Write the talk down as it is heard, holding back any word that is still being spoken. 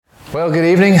Well, good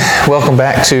evening. Welcome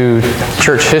back to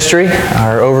Church History,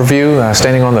 our overview,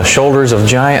 standing on the shoulders of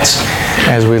giants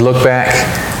as we look back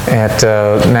at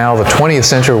now the 20th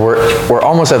century. We're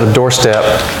almost at the doorstep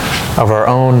of our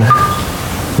own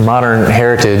modern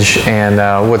heritage,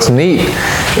 and what's neat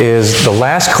is the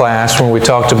last class when we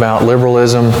talked about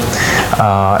liberalism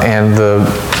and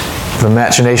the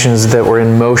machinations that were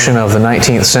in motion of the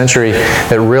 19th century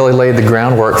that really laid the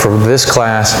groundwork for this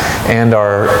class and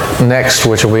our next,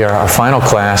 which will be our final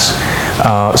class.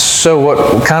 So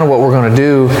what we're going to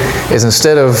do is,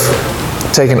 instead of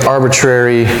taking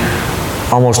arbitrary,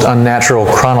 almost unnatural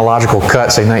chronological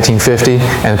cut, say 1950,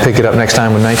 and pick it up next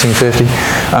time with 1950,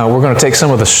 we're going to take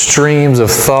some of the streams of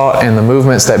thought and the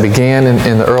movements that began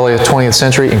in the early 20th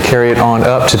century and carry it on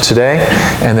up to today.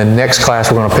 And then next class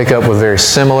we're going to pick up with very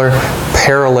similar,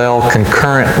 parallel,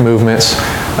 concurrent movements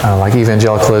like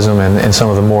evangelicalism and some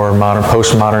of the more modern,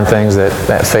 postmodern things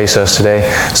that face us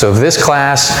today. So this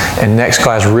class and next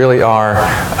class really are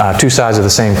two sides of the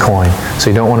same coin. So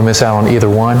you don't want to miss out on either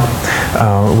one.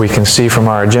 We can see from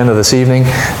our agenda this evening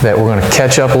that we're going to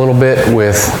catch up a little bit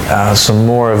with some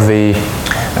more of the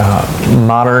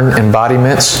modern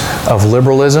embodiments of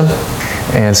liberalism.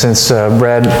 And since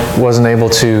Brad wasn't able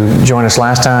to join us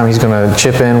last time, he's going to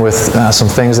chip in with some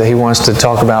things that he wants to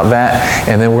talk about that.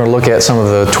 And then we're going to look at some of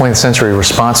the 20th century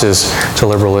responses to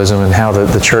liberalism and how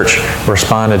the church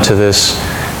responded to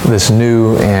this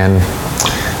new and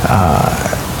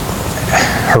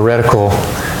heretical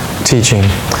teaching.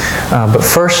 But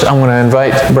first, I'm going to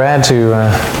invite Brad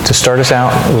to start us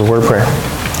out with a word of prayer.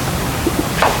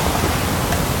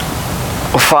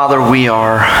 Well, Father, we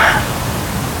are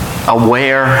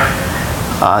aware,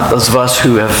 those of us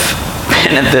who have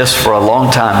been at this for a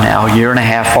long time now, a year and a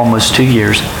half, almost 2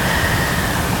 years,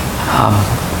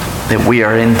 that we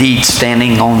are indeed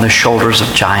standing on the shoulders of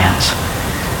giants.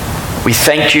 We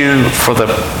thank you for the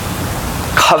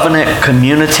covenant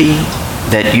community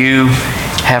that you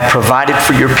have provided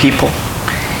for your people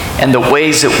and the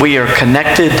ways that we are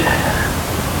connected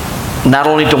not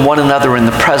only to one another in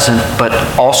the present, but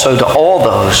also to all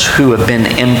those who have been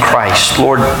in Christ.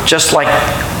 Lord, just like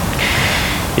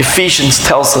Ephesians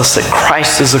tells us that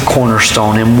Christ is a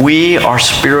cornerstone and we are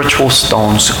spiritual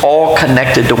stones, all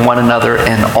connected to one another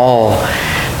and all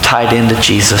tied into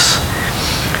Jesus.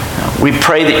 We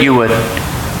pray that you would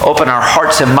open our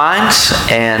hearts and minds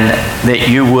and that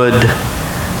you would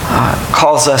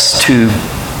cause us to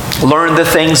learn the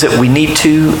things that we need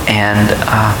to and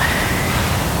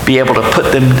be able to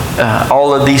put them,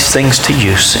 all of these things to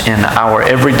use in our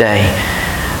everyday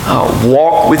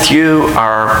walk with you,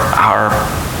 our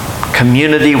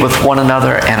community with one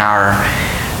another, and our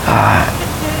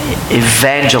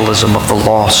evangelism of the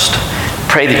lost.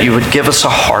 Pray that you would give us a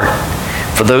heart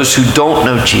for those who don't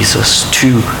know Jesus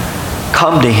to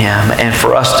come to Him, and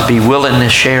for us to be willing to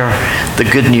share the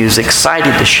good news,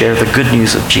 excited to share the good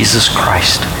news of Jesus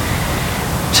Christ.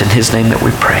 It's in His name that we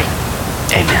pray.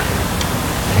 Amen.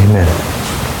 Amen.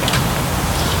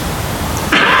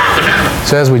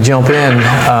 So as we jump in,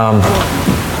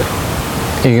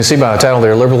 you can see by the title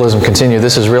there, Liberalism Continued.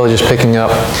 This is really just picking up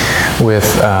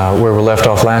with where we left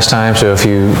off last time. So if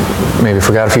you maybe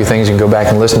forgot a few things, you can go back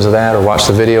and listen to that or watch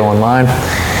the video online.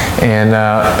 And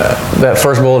that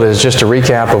first bullet is just a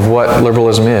recap of what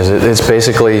liberalism is. It's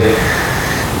basically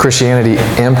Christianity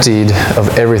emptied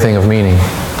of everything of meaning.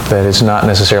 That it's not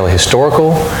necessarily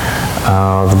historical.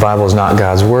 The Bible is not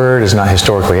God's Word. It's not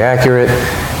historically accurate.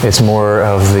 It's more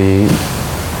of the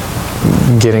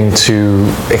getting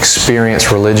to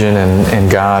experience religion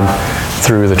and God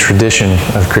through the tradition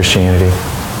of Christianity.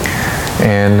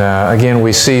 And again,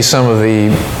 we see some of the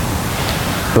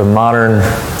modern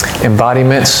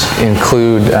embodiments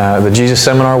include the Jesus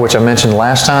Seminar, which I mentioned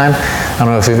last time. I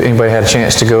don't know if anybody had a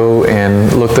chance to go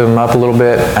and look them up a little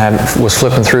bit. I was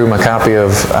flipping through my copy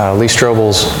of Lee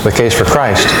Strobel's The Case for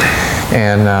Christ.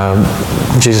 And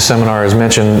Jesus Seminar is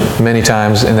mentioned many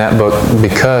times in that book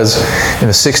because in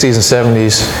the 60s and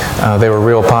 70s they were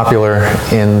real popular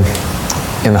in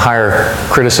the higher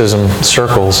criticism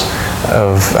circles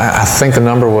of, I think the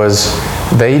number was,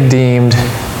 they deemed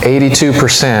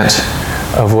 82%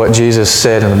 of what Jesus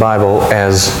said in the Bible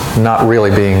as not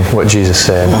really being what Jesus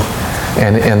said.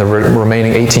 And the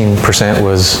remaining 18%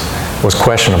 was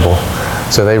questionable.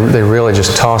 So they really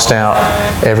just tossed out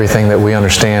everything that we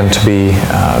understand to be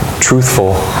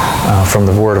truthful from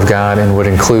the Word of God, and would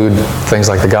include things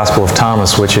like the Gospel of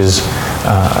Thomas, which is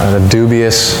a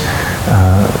dubious,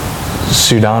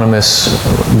 pseudonymous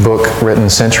book written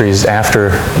centuries after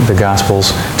the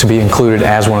Gospels, to be included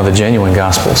as one of the genuine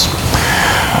Gospels.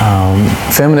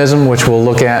 Feminism, which we'll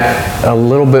look at a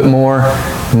little bit more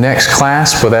next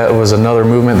class, but that was another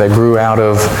movement that grew out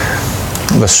of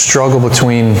the struggle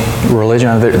between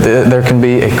religion. There can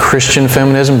be a Christian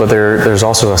feminism, but there's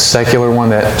also a secular one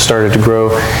that started to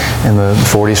grow in the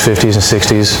 40s, 50s, and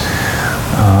 60s.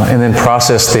 And then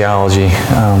process theology.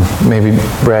 Maybe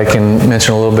Brad can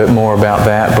mention a little bit more about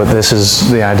that, but this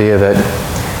is the idea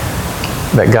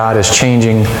that God is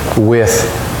changing with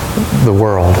the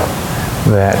world,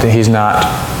 that He's not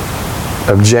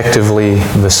objectively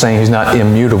the same, He's not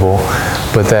immutable,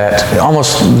 but that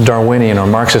almost Darwinian or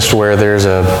Marxist, where there's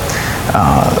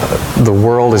the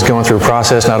world is going through a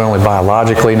process not only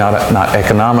biologically, not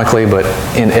economically, but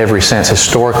in every sense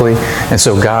historically, and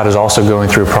so God is also going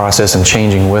through a process and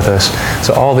changing with us.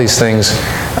 So all these things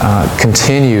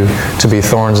continue to be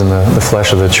thorns in the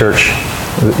flesh of the church,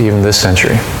 even this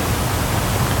century.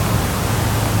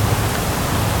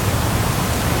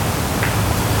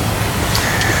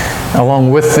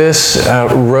 Along with this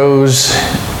rose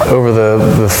over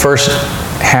the first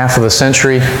half of the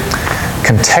century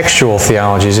contextual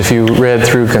theologies. If you read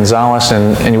through Gonzalez,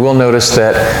 and you will notice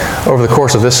that over the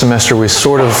course of this semester we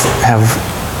sort of have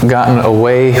gotten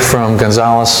away from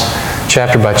Gonzalez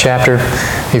chapter by chapter.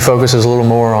 He focuses a little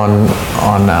more on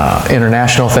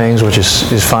international things, which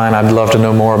is fine. I'd love to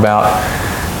know more about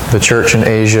the church in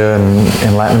Asia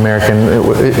and Latin America.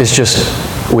 It's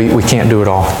just, we can't do it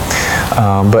all.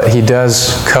 But he does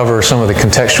cover some of the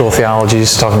contextual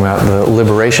theologies, talking about the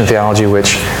liberation theology,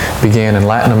 which began in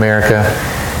Latin America.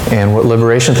 And what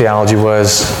liberation theology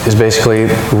is basically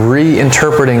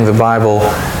reinterpreting the Bible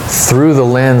through the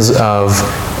lens of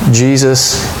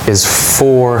Jesus is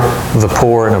for the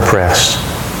poor and oppressed.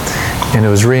 And it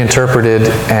was reinterpreted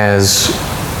as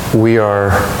we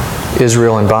are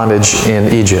Israel in bondage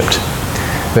in Egypt.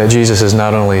 That Jesus is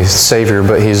not only Savior,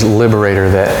 but He's liberator,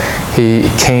 that He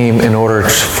came in order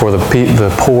for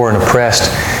the poor and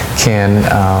oppressed can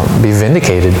be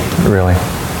vindicated, really.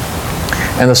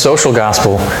 And the social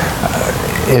gospel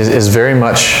is very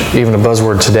much even a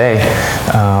buzzword today.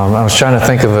 I was trying to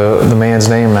think of the man's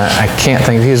name. I can't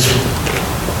think.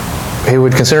 He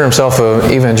would consider himself an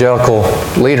evangelical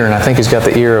leader, and I think he's got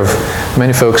the ear of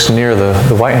many folks near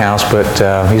the White House,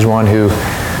 but he's one who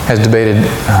has debated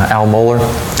Al Mohler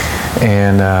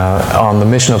and on the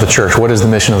mission of the church. What is the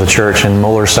mission of the church? And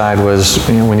Mohler's side was,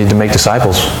 we need to make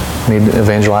disciples. We need to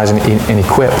evangelize and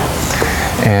equip.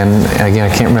 And again,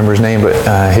 I can't remember his name, but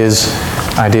his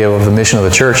idea of the mission of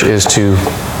the church is to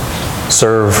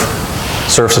serve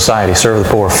society, serve the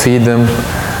poor, feed them,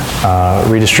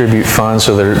 redistribute funds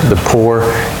so that the poor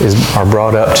are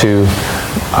brought up to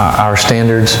our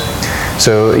standards.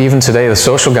 So even today, the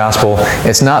social gospel,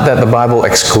 it's not that the Bible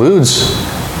excludes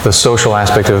the social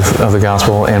aspect of the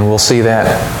gospel, and we'll see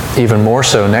that even more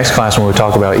so next class when we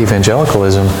talk about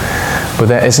evangelicalism, but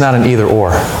that it's not an either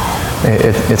or.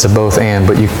 It's a both and,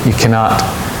 but you cannot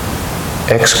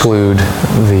exclude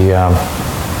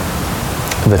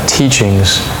the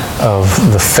teachings of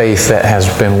the faith that has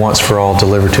been once for all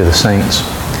delivered to the saints.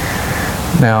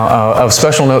 Now, of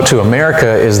special note to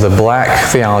America is the black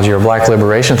theology or black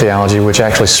liberation theology, which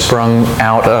actually sprung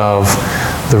out of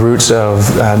the roots of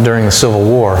during the Civil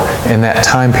War in that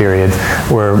time period,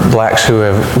 where blacks who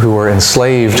were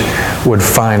enslaved would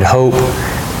find hope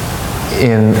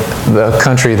in the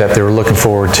country that they were looking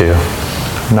forward to.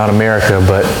 Not America,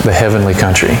 but the heavenly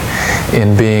country,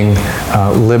 in being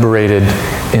liberated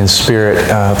in spirit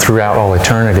throughout all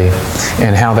eternity.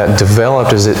 And how that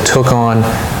developed is it took on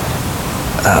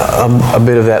a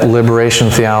bit of that liberation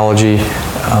theology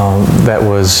that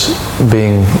was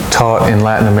being taught in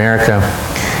Latin America,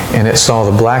 and it saw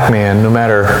the black man, no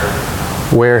matter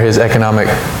where his economic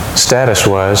status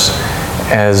was,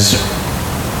 as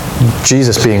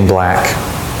Jesus being black.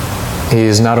 He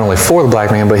is not only for the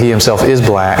black man, but He Himself is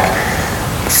black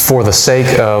for the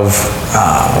sake of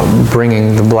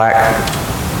bringing the black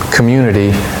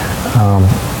community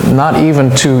not even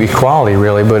to equality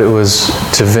really, but it was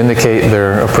to vindicate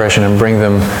their oppression and bring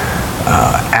them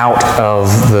out of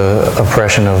the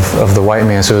oppression of the white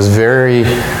man. So it was very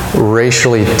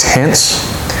racially tense,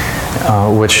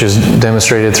 which is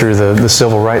demonstrated through the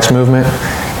civil rights movement.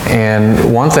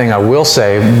 And one thing I will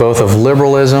say, both of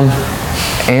liberalism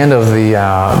and of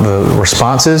the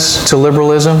responses to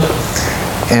liberalism,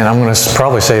 and I'm going to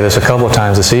probably say this a couple of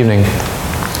times this evening,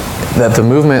 that the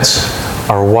movements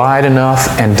are wide enough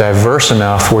and diverse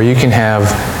enough where you can have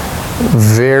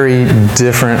very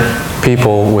different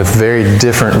people with very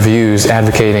different views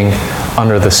advocating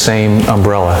under the same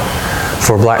umbrella.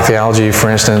 For black theology, for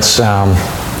instance,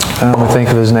 let me think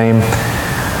of his name.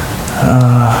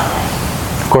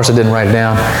 course, I didn't write it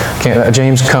down.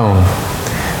 James Cone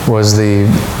was the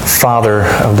father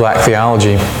of black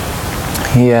theology.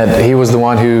 He was the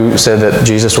one who said that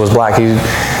Jesus was black.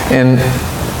 And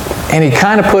he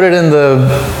kind of put it in the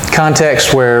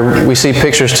context where we see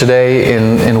pictures today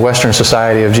in Western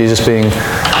society of Jesus being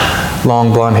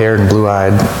long, blonde-haired and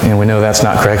blue-eyed, and we know that's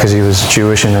not correct because he was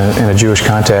Jewish in a Jewish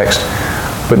context.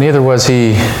 But neither was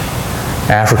he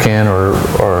African or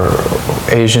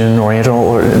Asian, Oriental,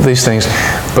 or these things.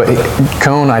 But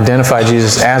Cone identified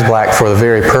Jesus as black for the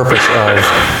very purpose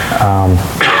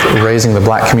of raising the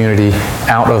black community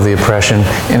out of the oppression.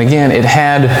 And again, it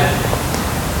had,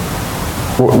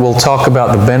 we'll talk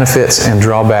about the benefits and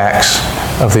drawbacks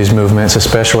of these movements,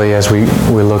 especially as we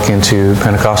look into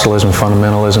Pentecostalism,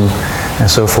 fundamentalism, and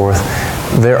so forth.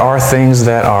 There are things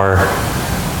that are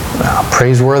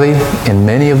praiseworthy in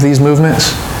many of these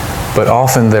movements, but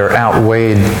often they're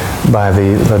outweighed by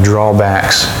the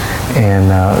drawbacks.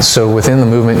 And so within the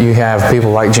movement, you have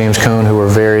people like James Cone who are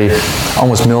very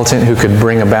almost militant, who could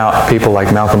bring about people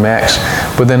like Malcolm X.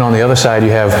 But then on the other side,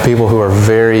 you have people who are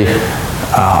very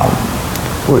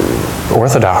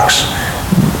orthodox,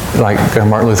 like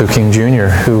Martin Luther King Jr.,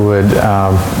 who would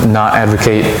not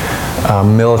advocate a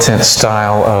militant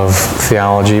style of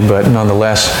theology, but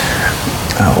nonetheless,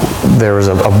 there was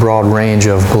a broad range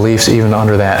of beliefs even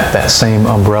under that same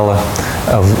umbrella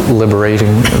of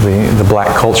liberating the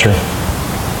black culture.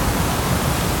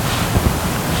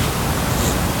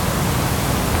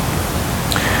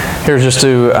 Here's just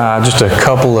a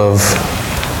couple of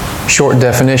short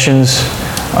definitions.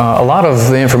 A lot of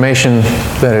the information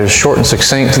that is short and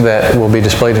succinct that will be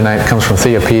displayed tonight comes from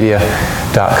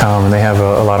Theopedia.com, and they have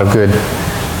a lot of good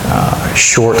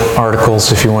short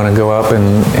articles if you want to go up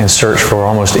and search for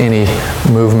almost any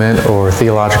movement or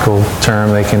theological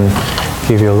term. They can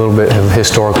give you a little bit of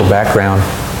historical background.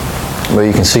 But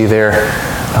you can see there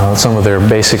some of their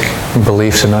basic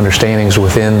beliefs and understandings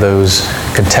within those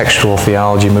contextual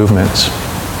theology movements.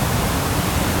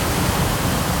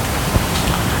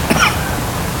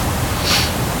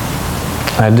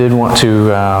 I did want to,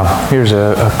 here's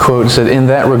a quote. It said, in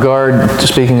that regard,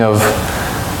 speaking of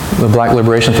the black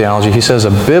liberation theology, he says,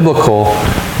 a biblical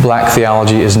black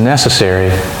theology is necessary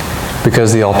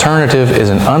because the alternative is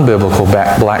an unbiblical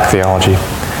black theology.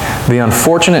 The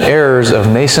unfortunate errors of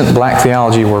nascent black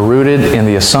theology were rooted in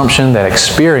the assumption that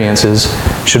experiences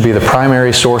should be the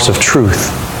primary source of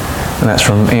truth. And that's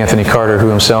from Anthony Carter, who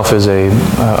himself is a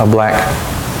black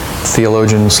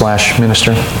theologian /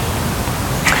 minister.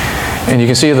 And you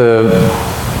can see the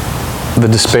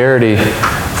disparity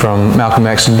from Malcolm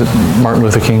X and Martin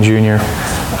Luther King Jr.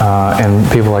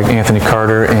 And people like Anthony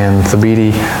Carter and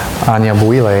Thabiti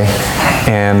Anyabwile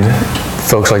and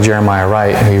folks like Jeremiah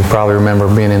Wright, who you probably remember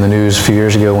being in the news a few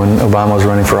years ago when Obama was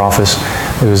running for office.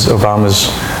 It was Obama's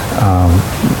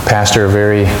pastor,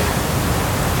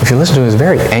 if you listen to him, he was a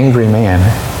very angry man.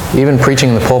 Even preaching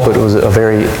in the pulpit was a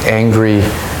very angry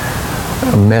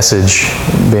message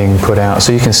being put out.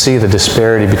 So you can see the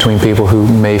disparity between people who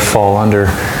may fall under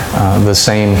the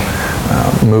same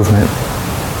movement.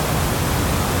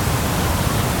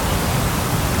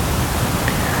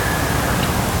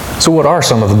 So what are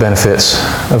some of the benefits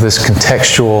of this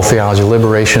contextual theology,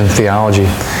 liberation theology?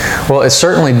 Well, it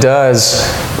certainly does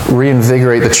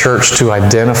reinvigorate the church to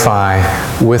identify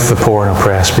with the poor and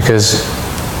oppressed because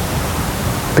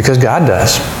God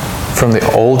does. From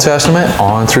the Old Testament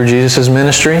on through Jesus'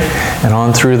 ministry and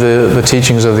on through the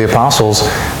teachings of the apostles,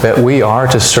 that we are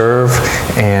to serve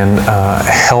and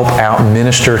help out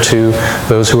minister to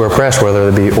those who are oppressed, whether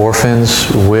they be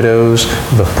orphans, widows,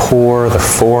 the poor, the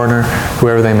foreigner,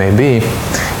 whoever they may be,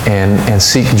 and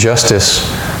seek justice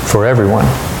for everyone.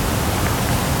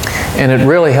 And it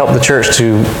really helped the church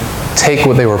to take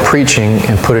what they were preaching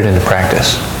and put it into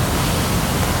practice.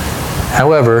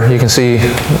 However, you can see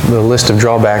the list of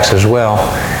drawbacks as well,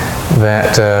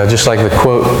 that just like the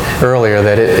quote earlier,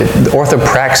 that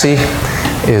orthopraxy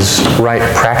is right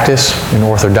practice, and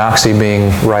orthodoxy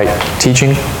being right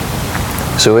teaching.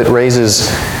 So it raises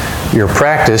your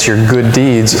practice, your good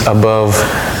deeds, above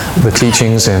the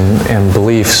teachings and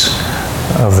beliefs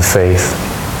of the faith.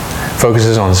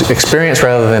 Focuses on experience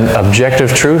rather than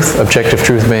objective truth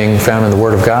being found in the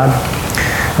Word of God.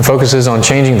 It focuses on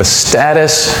changing the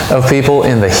status of people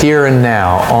in the here and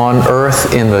now, on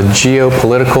earth, in the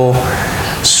geopolitical,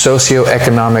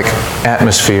 socioeconomic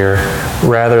atmosphere,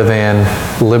 rather than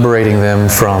liberating them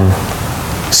from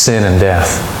sin and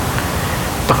death.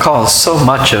 Because so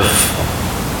much of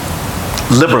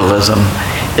liberalism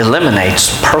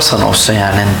eliminates personal sin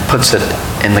and puts it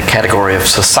in the category of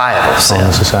societal sin.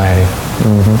 On society.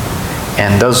 Mm-hmm.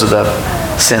 And those are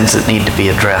the sins that need to be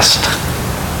addressed.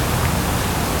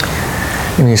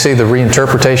 and you see the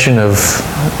reinterpretation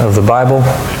of the Bible.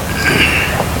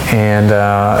 And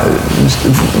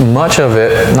much of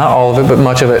it, not all of it, but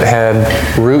much of it had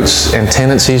roots and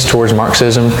tendencies towards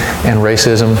Marxism and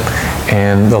racism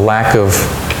and the lack of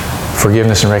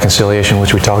forgiveness and reconciliation,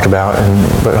 which we talked about.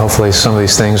 But hopefully some of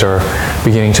these things are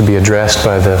beginning to be addressed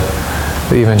by the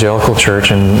evangelical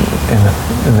church, and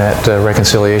that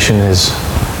reconciliation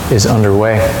is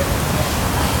underway.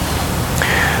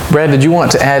 Brad, did you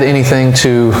want to add anything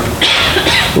to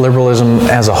liberalism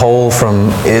as a whole, from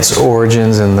its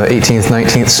origins in the 18th,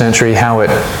 19th century, how it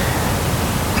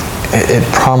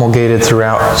promulgated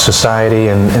throughout society,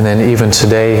 and then even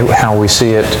today, how we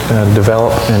see it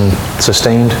develop and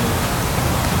sustained?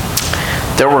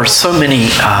 There were so many,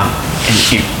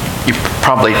 and you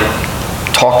probably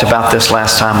talked about this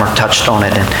last time or touched on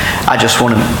it, and I just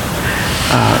want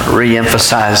to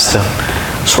re-emphasize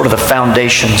sort of the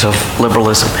foundations of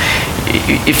liberalism.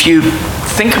 If you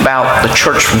think about the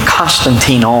church from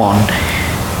Constantine on,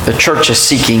 the church is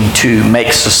seeking to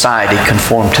make society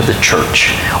conform to the church.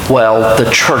 Well, the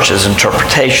church's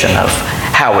interpretation of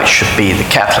how it should be, the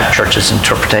Catholic Church's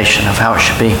interpretation of how it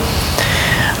should be,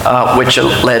 which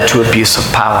led to abuse of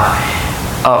power.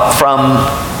 From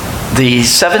the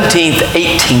 17th,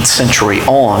 18th century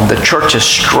on, the church is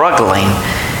struggling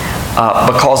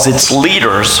because its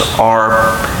leaders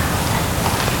are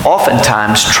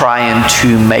oftentimes trying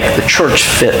to make the church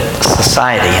fit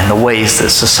society and the ways that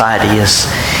society is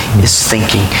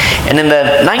thinking. And in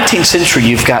the 19th century,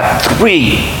 you've got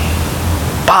three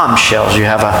bombshells. You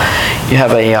have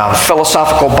a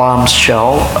philosophical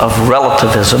bombshell of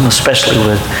relativism, especially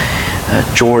with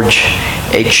George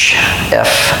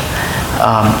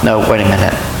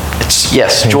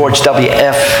George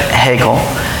W.F. Hegel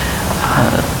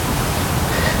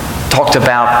talked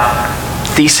about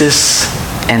thesis,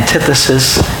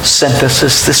 antithesis,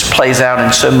 synthesis. This plays out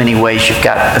in so many ways. You've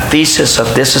got a thesis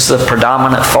of this is the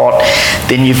predominant thought,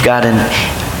 then you've got an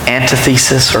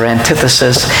antithesis or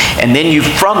antithesis, and then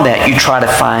from that you try to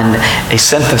find a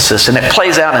synthesis. And it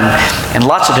plays out in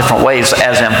lots of different ways,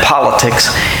 as in politics.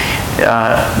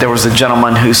 There was a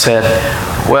gentleman who said,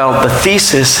 well, the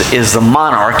thesis is the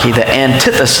monarchy, the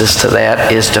antithesis to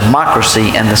that is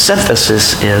democracy, and the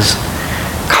synthesis is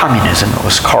communism. It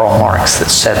was Karl Marx that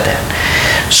said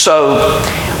that. So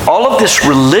all of this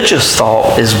religious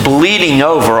thought is bleeding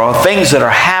over, or things that are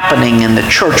happening in the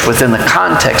church within the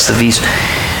context of these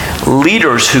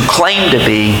leaders who claim to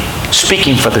be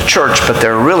speaking for the church, but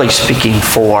they're really speaking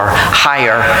for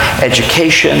higher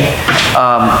education,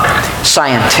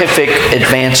 scientific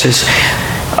advances,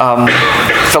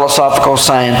 philosophical,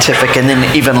 scientific, and then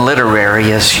even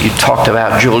literary, as you talked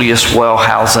about Julius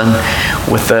Wellhausen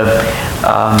with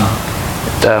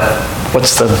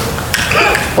what's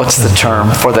the term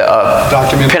for the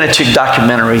Pentateuch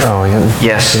documentary? Oh, yeah.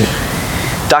 Yes,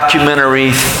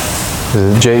 documentary.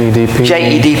 JEDP.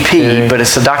 JEDP, but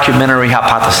it's a documentary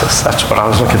hypothesis. That's what I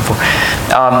was looking for.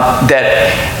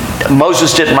 That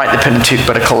Moses didn't write the Pentateuch,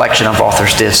 but a collection of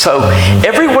authors did. So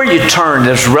everywhere you turn,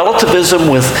 there's relativism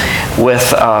with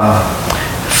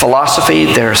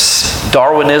philosophy. There's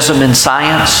Darwinism in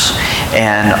science,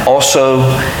 and also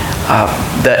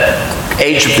the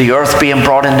age of the earth being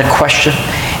brought into question.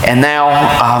 And now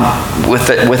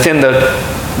within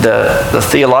the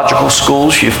theological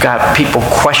schools, you've got people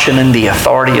questioning the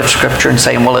authority of Scripture and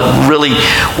saying, well, it really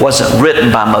wasn't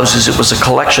written by Moses. It was a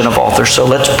collection of authors, so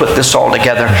let's put this all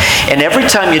together. And every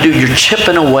time you do, you're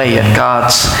chipping away at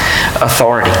God's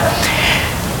authority.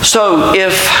 So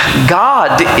if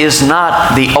God is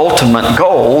not the ultimate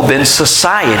goal, then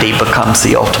society becomes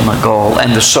the ultimate goal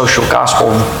and the social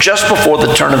gospel. Just before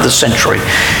the turn of the century,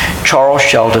 Charles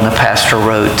Sheldon, a pastor,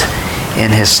 wrote in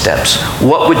his steps,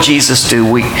 what would Jesus do?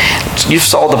 You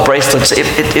saw the bracelets.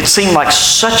 It seems like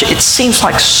such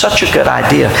a good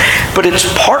idea, but it's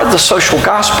part of the social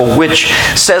gospel, which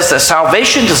says that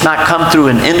salvation does not come through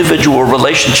an individual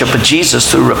relationship with Jesus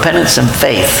through repentance and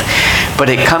faith, but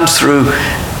it comes through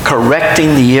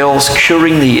correcting the ills,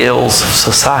 curing the ills of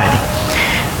society.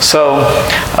 So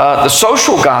the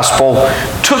social gospel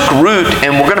took root,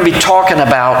 and we're going to be talking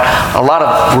about a lot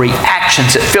of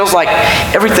reactions. It feels like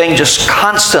everything just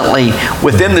constantly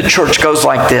within the church goes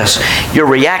like this. You're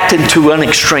reacting to an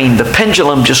extreme. The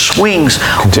pendulum just swings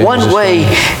one way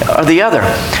or the other.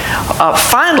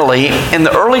 Finally, in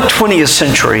the early 20th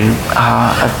century,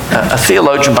 a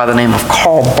theologian by the name of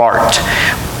Karl Barth,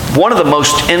 one of the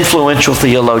most influential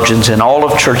theologians in all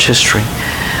of church history,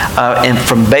 and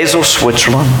from Basel,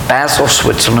 Switzerland,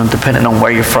 depending on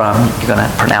where you're from, you're going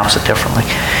to pronounce it differently,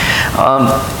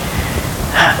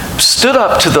 stood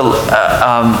up to the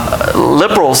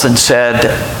liberals and said,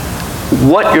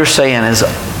 what you're saying is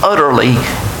utter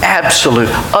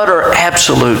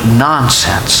absolute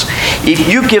nonsense. If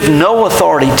you give no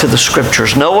authority to the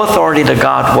Scriptures, no authority to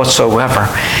God whatsoever,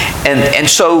 and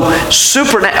so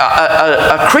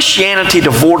a Christianity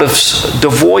devoid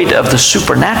of the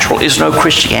supernatural is no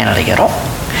Christianity at all.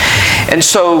 And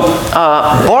so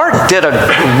Barth did a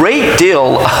great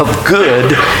deal of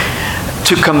good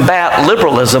to combat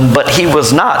liberalism, but he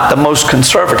was not the most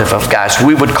conservative of guys.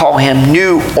 We would call him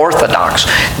New Orthodox,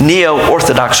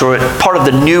 Neo-Orthodox, or part of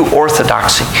the New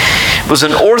Orthodoxy. It was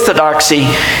an orthodoxy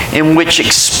in which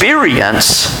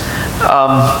experience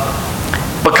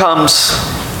becomes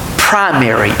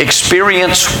primary.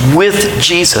 Experience with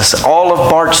Jesus. All of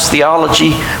Barth's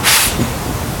theology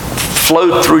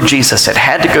flowed through Jesus. It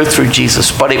had to go through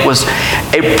Jesus, but it was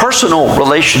a personal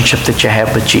relationship that you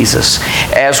have with Jesus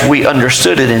as we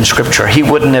understood it in Scripture. He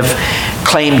wouldn't have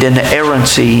claimed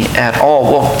inerrancy at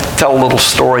all. We'll tell a little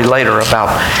story later about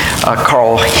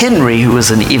Carl Henry, who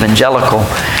was an evangelical,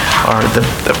 or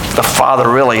the father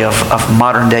really of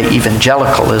modern day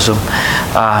evangelicalism.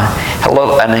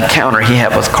 An encounter he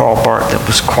had with Karl Barth that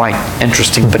was quite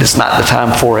interesting, but it's not the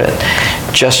time for it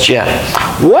just yet.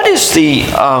 What is the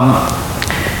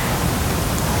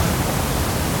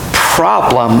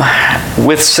problem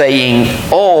with saying,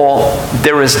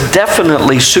 there is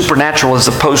definitely supernatural, as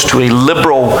opposed to a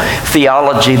liberal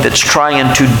theology that's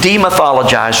trying to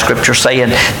demythologize Scripture,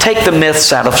 saying, take the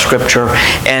myths out of Scripture,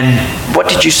 and what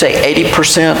did you say,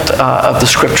 80% of the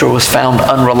Scripture was found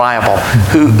unreliable?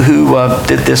 Who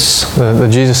did this? The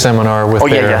Jesus Seminar, with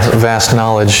their vast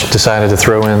knowledge, decided to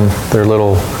throw in their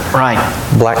little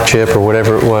black chip or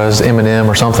whatever it was, M&M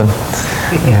or something,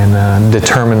 and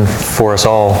determine for us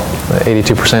all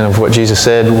 82% of what Jesus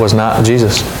said was not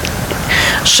Jesus.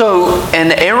 So,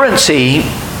 inerrancy,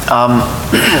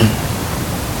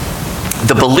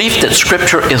 the belief that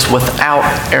Scripture is without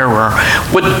error,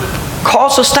 would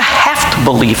cause us to have to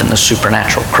believe in the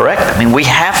supernatural, correct? I mean, we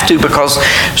have to, because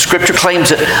Scripture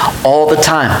claims it all the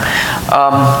time.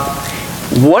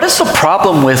 What is the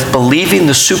problem with believing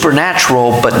the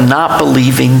supernatural but not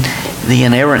believing the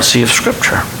inerrancy of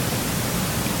Scripture?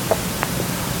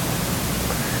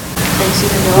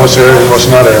 What's error and what's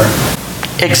not error?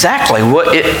 Exactly.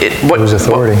 Whose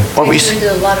authority? What we see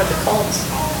into a lot of the cults.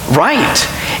 Right.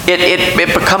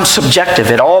 It becomes subjective.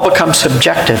 It all becomes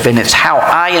subjective, and it's how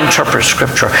I interpret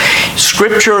Scripture.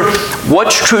 Scripture,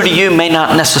 what's true to you may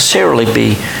not necessarily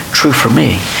be true for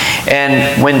me.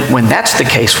 And when that's the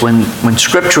case, when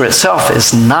Scripture itself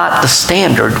is not the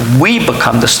standard, we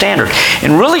become the standard.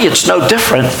 And really it's no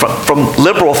different from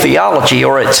liberal theology,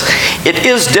 or it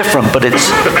is different, but it's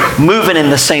moving in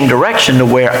the same direction, to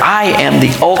where I am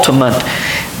the ultimate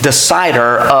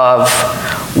decider of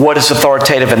what is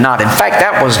authoritative and not. In fact,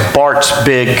 that was Barth's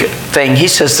big thing. He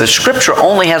says that Scripture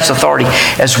only has authority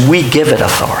as we give it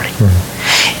authority.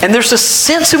 Mm-hmm. And there's a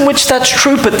sense in which that's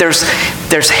true, but there's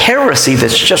heresy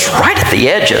that's just right at the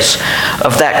edges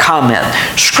of that comment.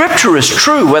 Scripture is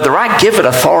true whether I give it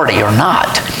authority or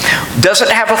not. Does it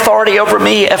have authority over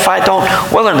me if I don't?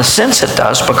 Well, in a sense it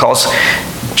does, because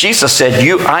Jesus said,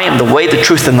 I am the way, the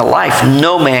truth, and the life.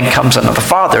 No man comes unto the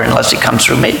Father unless he comes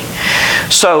through me.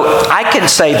 So I can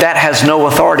say that has no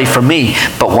authority for me,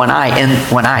 but when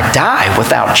I die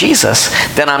without Jesus,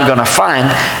 then I'm going to find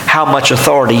how much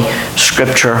authority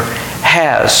Scripture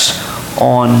has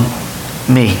on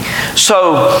me.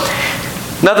 So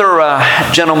another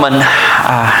gentleman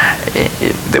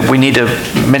that we need to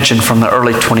mention from the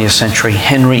early 20th century,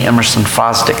 Henry Emerson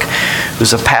Fosdick,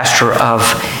 who's a pastor of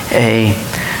a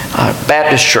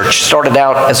Baptist church. Started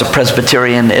out as a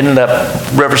Presbyterian, ended up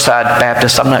Riverside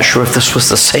Baptist. I'm not sure if this was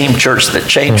the same church that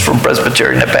changed from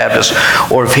Presbyterian to Baptist,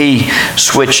 or if he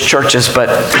switched churches, but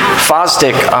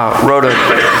Fosdick wrote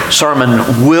a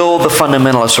sermon, Will the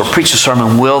Fundamentalists, or preached a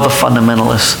sermon, Will the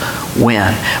Fundamentalists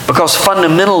Win? Because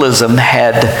fundamentalism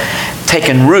had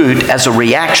taken root as a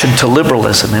reaction to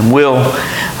liberalism, and we'll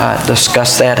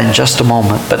discuss that in just a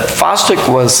moment. But Fosdick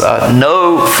was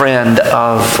no friend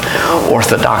of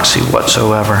orthodoxy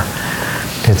whatsoever.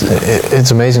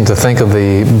 It's amazing to think of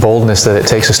the boldness that it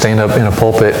takes to stand up in a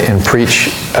pulpit and preach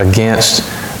against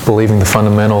believing the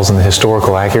fundamentals and the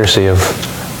historical accuracy of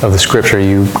the Scripture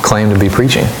you claim to be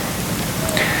preaching.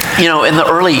 You know, in the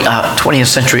early 20th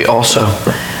century also,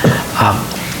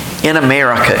 in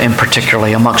America in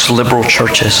particularly, amongst liberal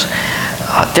churches,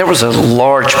 there was a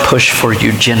large push for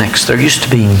eugenics. There used to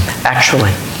be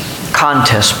actually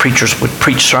contests. Preachers would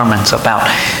preach sermons about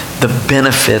the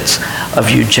benefits of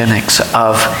eugenics,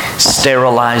 of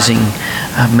sterilizing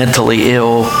mentally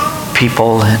ill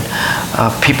people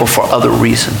and people for other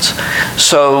reasons.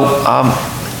 So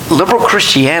liberal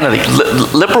Christianity,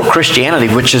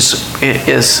 which is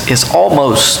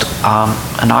almost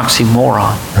an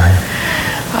oxymoron,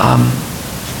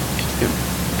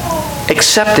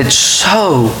 accepted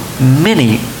so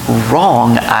many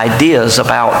wrong ideas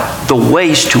about the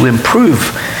ways to improve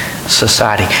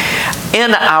society.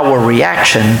 In our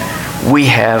reaction, we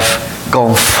have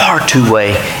gone far too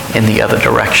way in the other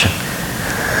direction.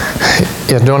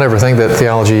 Yeah, don't ever think that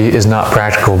theology is not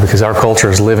practical, because our culture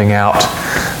is living out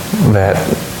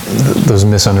those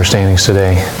misunderstandings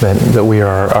today, that we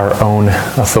are our own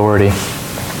authority.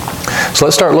 So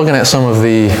let's start looking at some of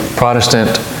the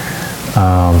Protestant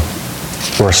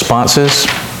responses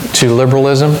to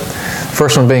liberalism.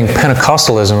 First one being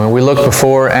Pentecostalism. And we looked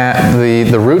before at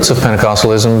the roots of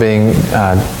Pentecostalism being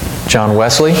John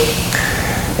Wesley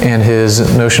and his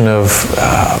notion of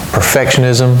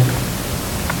perfectionism.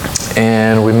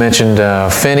 And we mentioned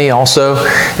Finney also.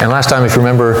 And last time, if you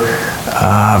remember,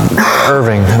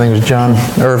 Irving, I think it was John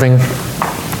Irving,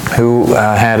 who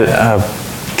had a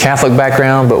Catholic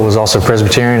background but was also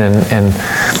Presbyterian, and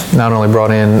not only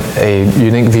brought in a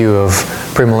unique view of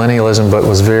premillennialism, but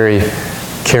was very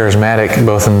charismatic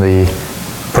both in the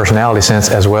personality sense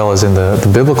as well as in the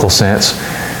biblical sense.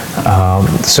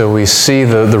 So we see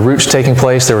the roots taking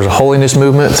place. There was a holiness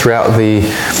movement throughout the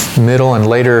middle and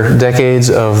later decades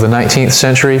of the 19th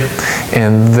century.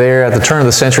 And there at the turn of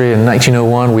the century in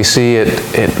 1901, we see it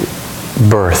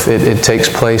birth. It takes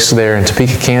place there in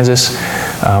Topeka, Kansas.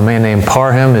 A man named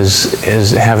Parham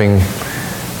is having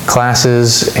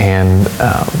classes and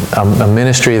a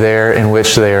ministry there in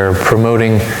which they are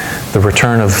promoting the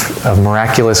return of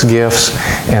miraculous gifts.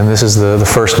 And this is the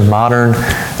first modern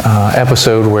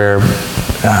episode where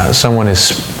someone is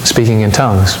speaking in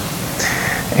tongues.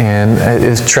 And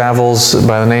it travels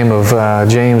by the name of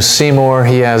James Seymour.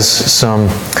 He has some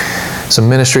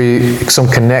ministry, some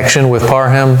connection with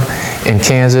Parham in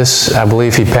Kansas. I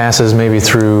believe he passes maybe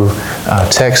through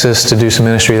Texas to do some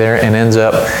ministry there, and ends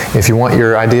up, if you want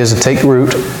your ideas to take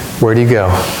root, where do you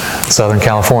go? Southern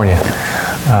California.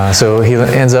 So he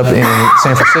ends up in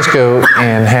San Francisco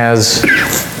and has,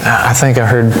 I think I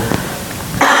heard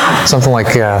something like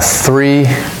 3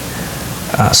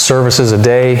 services a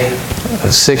day,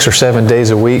 6 or 7 days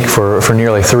a week for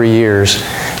nearly 3 years.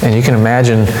 And you can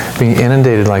imagine being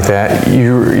inundated like that.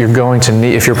 You're going to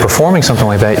need, if you're performing something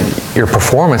like that, your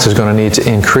performance is going to need to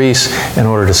increase in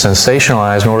order to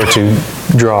sensationalize, in order to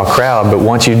draw a crowd. But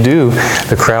once you do,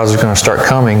 the crowds are going to start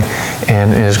coming,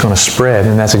 and it's going to spread.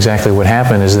 And that's exactly what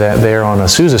happened, is that there on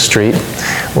Azusa Street,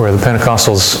 where the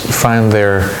Pentecostals find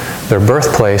their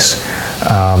birthplace,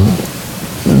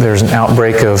 there's an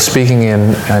outbreak of speaking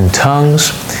in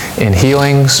tongues, in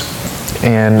healings.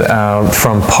 And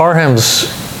from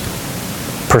Parham's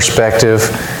perspective,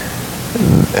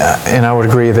 and I would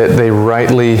agree that they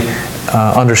rightly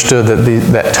understood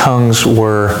that tongues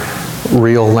were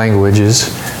real languages.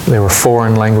 They were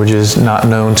foreign languages not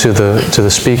known to the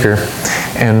speaker.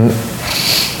 And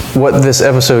what this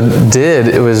episode did,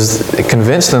 it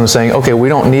convinced them, saying, okay, we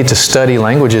don't need to study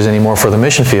languages anymore for the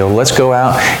mission field. Let's go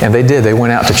out. And they did. They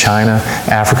went out to China,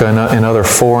 Africa, and other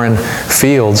foreign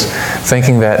fields,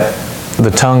 thinking that the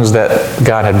tongues that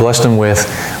God had blessed them with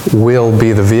will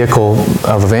be the vehicle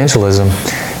of evangelism.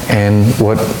 And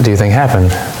what do you think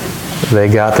happened? They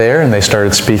got there and they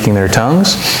started speaking their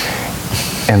tongues.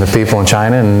 And the people in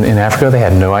China and in Africa, they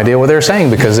had no idea what they were saying,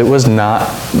 because it was not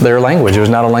their language. It was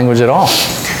not a language at all.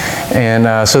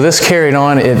 And so this carried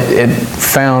on. It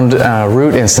found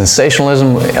root in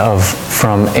sensationalism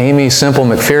from Aimee Semple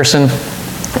McPherson.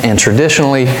 And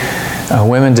traditionally,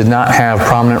 women did not have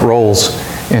prominent roles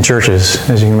in churches,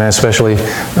 as you can imagine, especially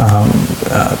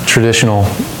traditional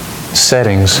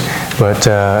settings. But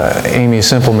Aimee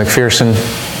Semple McPherson,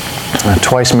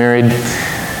 twice married,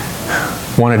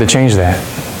 wanted to change that.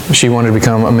 She wanted to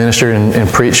become a minister and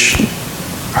preach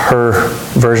her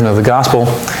version of the gospel,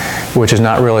 which is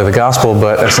not really the gospel,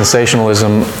 but a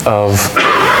sensationalism of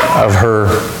her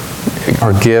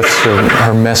gifts,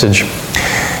 her message.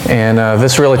 And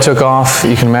this really took off.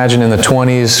 You can imagine in the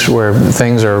 20s, where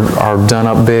things are done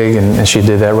up big, and she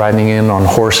did that riding in on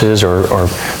horses or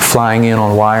flying in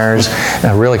on wires,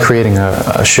 really creating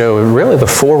a show, really the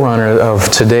forerunner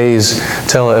of today's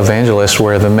televangelist,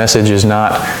 where the message is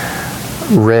not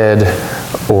read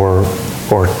or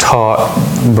taught,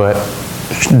 but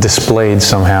displayed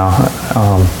somehow.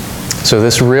 So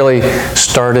this really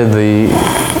started the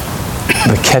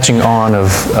catching on of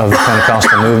the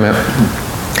Pentecostal movement.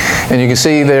 And you can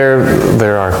see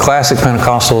there are classic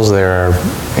Pentecostals. There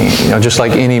are, just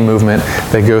like any movement,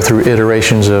 they go through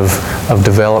iterations of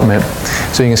development.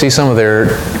 So you can see some of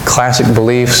their classic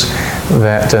beliefs,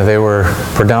 that they were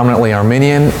predominantly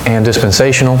Arminian and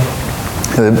dispensational.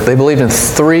 They believed in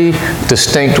 3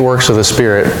 distinct works of the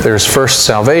Spirit. There's first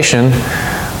salvation,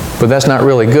 but that's not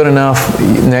really good enough.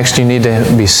 Next, you need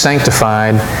to be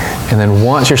sanctified. And then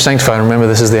once you're sanctified, remember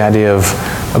this is the idea of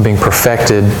being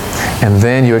perfected, and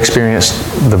then you experience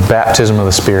the baptism of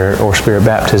the Spirit, or Spirit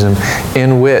baptism,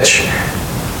 in which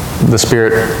the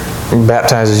Spirit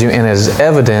baptizes you and is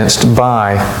evidenced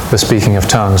by the speaking of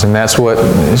tongues. And that's what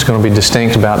is going to be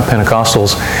distinct about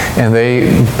Pentecostals. And they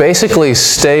basically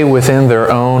stay within their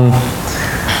own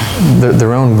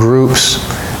groups.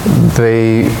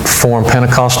 They form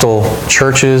Pentecostal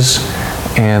churches,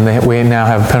 and we now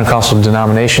have Pentecostal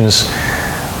denominations.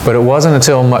 But it wasn't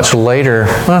until much later,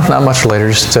 well, not much later,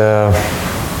 just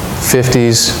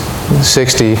 50s,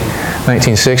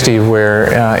 1960,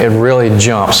 where it really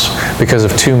jumps because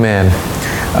of 2 men.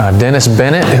 Dennis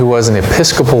Bennett, who was an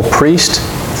Episcopal priest,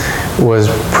 was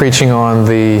preaching on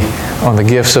the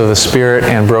gifts of the Spirit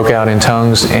and broke out in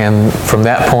tongues. And from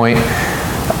that point,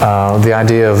 the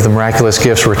idea of the miraculous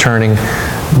gifts returning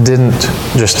didn't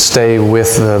just stay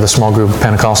with the small group of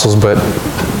Pentecostals, but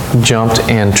jumped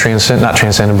and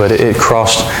it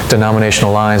crossed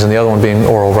denominational lines. And the other one being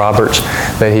Oral Roberts,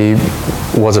 that he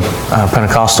was a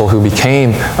Pentecostal who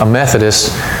became a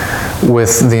Methodist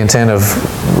with the intent of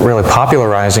really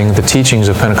popularizing the teachings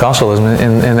of Pentecostalism.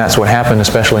 And that's what happened,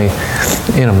 especially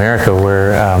in America,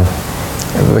 where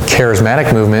the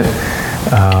charismatic movement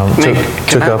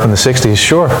took up in the 60s.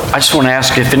 Sure. I just want to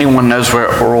ask if anyone knows where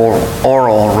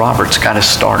Oral Roberts got his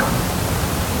start.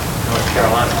 North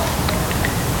Carolina.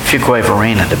 Fuquay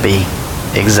Varina, to be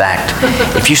exact.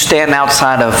 If you stand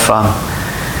outside of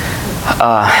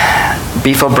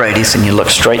Beef O'Brady's and you look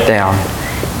straight down,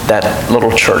 that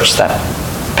little church, that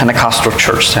Pentecostal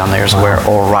church down there is where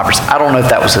Oral Roberts, I don't know if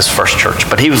that was his first church,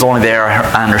 but he was only there,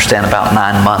 I understand, about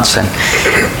 9 months, and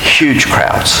huge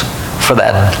crowds for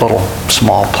that little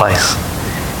small place.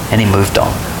 And he moved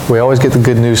on. We always get the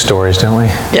good news stories, don't we?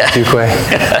 Yeah. Fuquay.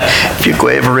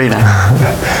 Fuquay Varina.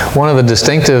 One of the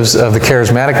distinctives of the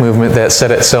charismatic movement that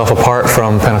set itself apart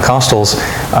from Pentecostals,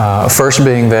 first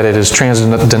being that it is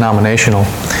trans-denominational,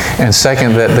 and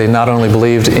second that they not only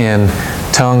believed in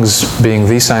tongues being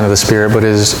the sign of the Spirit, but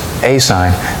is a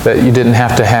sign, that you didn't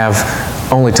have to have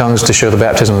only tongues to show the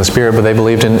baptism of the Spirit, but they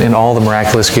believed in all the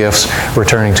miraculous gifts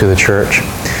returning to the church.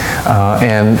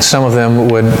 And some of them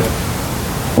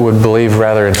would believe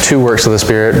rather in 2 works of the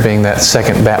Spirit, being that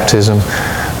second baptism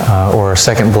or a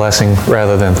second blessing,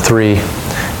 rather than 3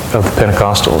 of the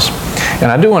Pentecostals.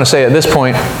 And I do want to say at this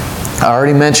point, I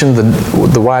already mentioned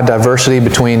the wide diversity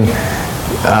between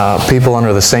people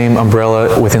under the same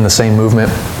umbrella within the same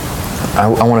movement. I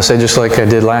want to say, just like I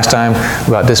did last time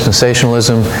about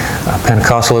dispensationalism,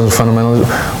 Pentecostalism,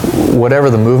 fundamentalism, whatever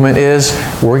the movement is,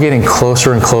 we're getting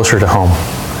closer and closer to home.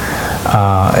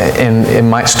 And it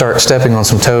might start stepping on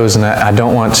some toes, and I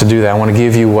don't want to do that. I want to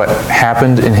give you what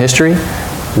happened in history,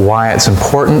 why it's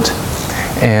important,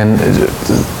 and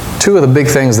 2 of the big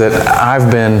things that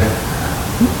I've been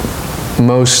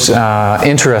most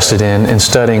interested in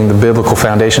studying the biblical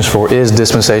foundations for is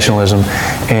dispensationalism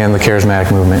and the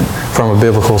charismatic movement from a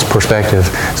biblical perspective.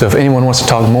 So if anyone wants to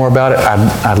talk more about it,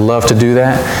 I'd love to do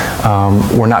that.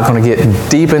 We're not going to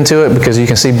get deep into it because you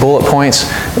can see bullet points,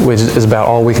 which is about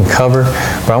all we can cover.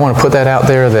 But I want to put that out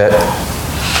there, that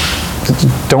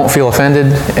don't feel offended.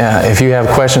 If you have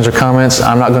questions or comments,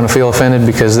 I'm not going to feel offended,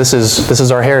 because this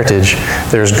is our heritage.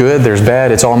 There's good, there's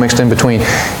bad, it's all mixed in between.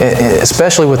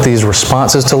 Especially with these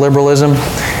responses to liberalism,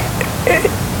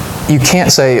 you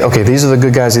can't say, okay, these are the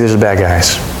good guys, these are the bad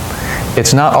guys.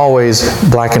 It's not always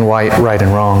black and white, right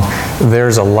and wrong.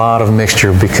 There's a lot of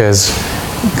mixture, because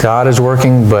God is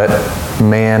working, but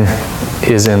man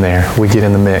is in there. We get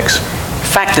in the mix. In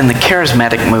fact, in the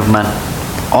charismatic movement,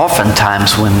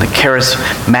 oftentimes when the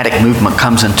charismatic movement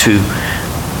comes into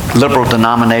liberal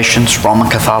denominations, Roman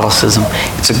Catholicism,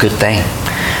 it's a good thing.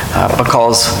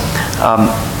 Because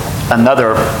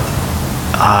another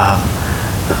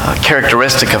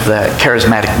characteristic of the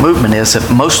charismatic movement is that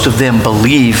most of them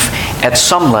believe at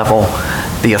some level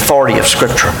the authority of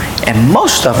Scripture, and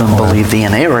most of them believe the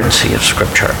inerrancy of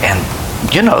Scripture. And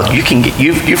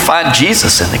you find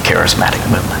Jesus in the charismatic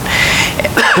movement.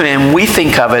 And we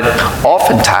think of it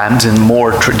oftentimes in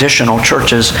more traditional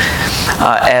churches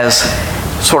as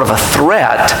sort of a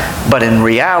threat, but in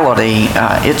reality,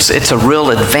 it's a real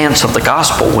advance of the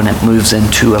gospel when it moves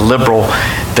into a liberal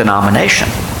denomination,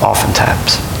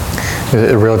 oftentimes.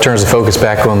 It really turns the focus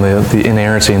back on the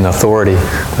inerrancy and the authority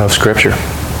of Scripture.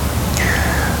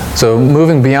 So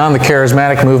moving beyond the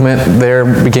charismatic movement, there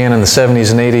began in the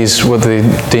 70s and 80s what they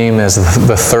deemed as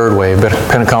the third wave.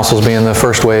 Pentecostals being the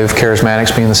first wave,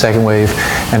 charismatics being the second wave,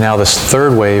 and now this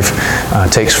third wave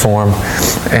takes form.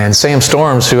 And Sam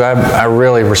Storms, who I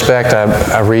really respect,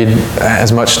 I read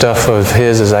as much stuff of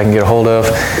his as I can get a hold of.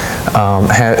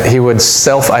 He would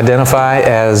self-identify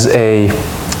as a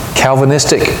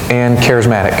Calvinistic and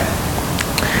charismatic,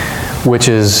 which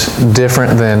is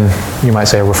different than, you might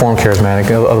say, a Reformed charismatic.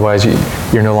 Otherwise,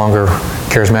 you're no longer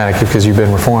charismatic because you've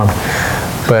been Reformed.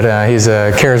 But he's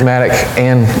a charismatic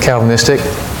and Calvinistic,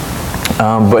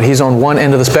 but he's on one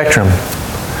end of the spectrum.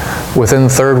 Within the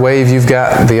third wave, you've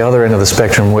got the other end of the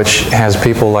spectrum, which has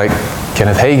people like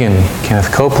Kenneth Hagin,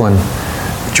 Kenneth Copeland,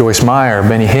 Joyce Meyer,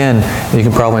 Benny Hinn. You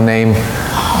can probably name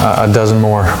a dozen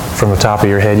more from the top of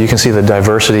your head. You can see the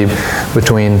diversity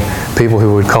between people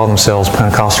who would call themselves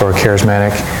Pentecostal or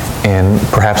charismatic and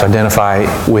perhaps identify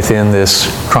within this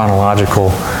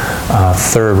chronological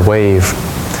third wave.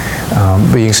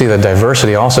 But you can see the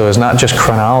diversity also is not just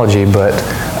chronology, but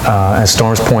as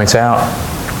Storms points out,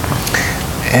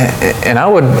 and I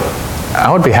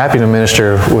would be happy to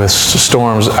minister with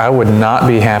Storms. I would not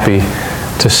be happy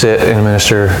to sit and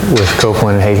minister with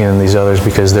Copeland and Hagin and these others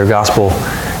because their gospel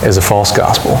is a false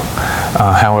gospel.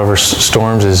 However,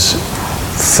 Storms is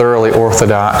thoroughly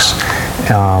orthodox.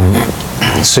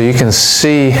 So you can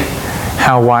see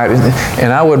how wide,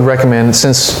 and I would recommend,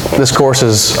 since this course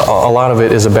is, a lot of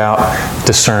it is about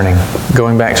discerning,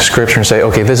 going back to Scripture and say,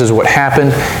 okay, this is what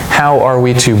happened. How are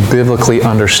we to biblically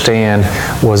understand?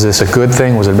 Was this a good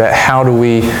thing? Was it bad? How do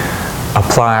we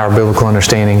apply our biblical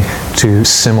understanding to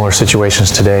similar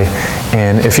situations today?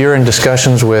 And if you're in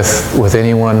discussions with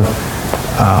anyone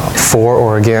for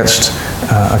or against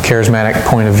a charismatic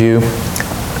point of view,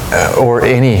 or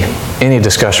any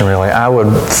discussion really, I would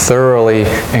thoroughly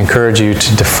encourage you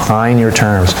to define your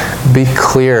terms. Be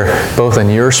clear both in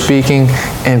your speaking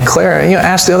and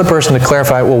ask the other person to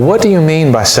clarify, well, what do you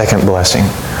mean by second blessing?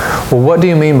 Well, what do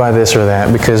you mean by this or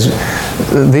that? Because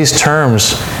these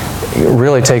terms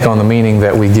really take on the meaning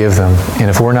that we give them. And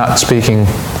if we're not speaking,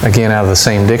 again, out of the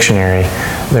same dictionary,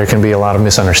 there can be a lot of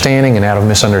misunderstanding, and out of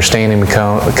misunderstanding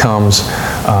comes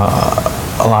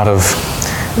a lot of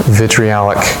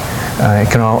vitriolic, it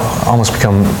can almost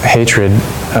become hatred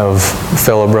of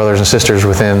fellow brothers and sisters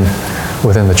within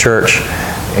the church.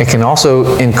 It can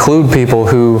also include people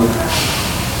who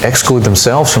exclude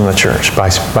themselves from the church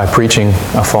by preaching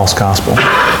a false gospel.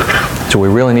 So we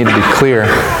really need to be clear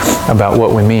about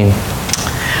what we mean.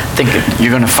 I think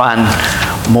you're going to find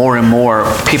more and more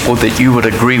people that you would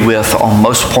agree with on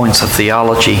most points of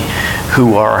theology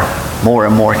who are more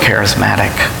and more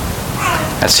charismatic.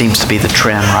 That seems to be the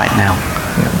trend right now.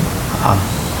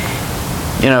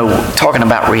 Talking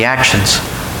about reactions,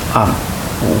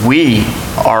 we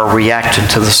are reacting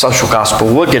to the social gospel.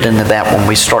 We'll get into that when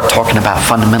we start talking about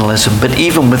fundamentalism. But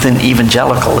even within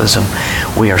evangelicalism,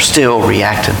 we are still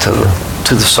reacting to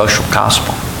the social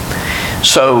gospel.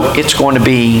 So it's going to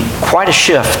be quite a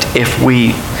shift if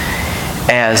we,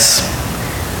 as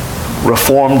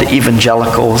Reformed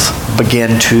evangelicals,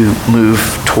 begin to move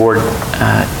toward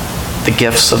the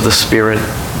gifts of the Spirit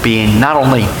being not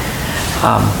only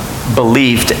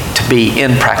believed to be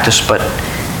in practice, but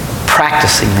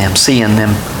practicing them, seeing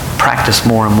them practice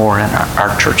more and more in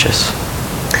our churches.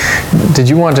 Did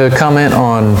you want to comment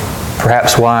on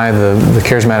perhaps why the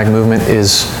charismatic movement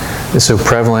is so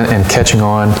prevalent and catching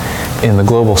on in the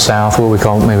global South, what we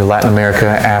call maybe Latin America,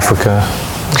 Africa,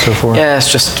 and so forth? Yeah,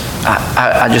 it's just,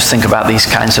 I just think about these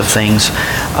kinds of things.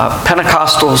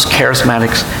 Pentecostals,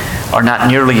 charismatics are not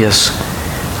nearly as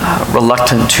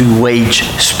reluctant to wage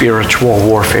spiritual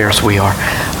warfare as we are.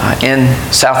 In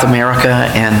South America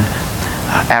and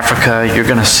Africa, you're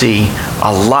going to see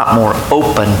a lot more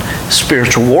open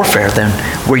spiritual warfare than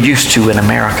we're used to in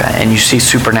America. And you see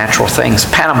supernatural things.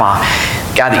 Panama,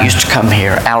 the guy that used to come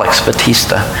here, Alex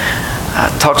Batista,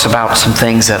 talks about some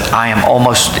things that I am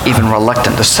almost even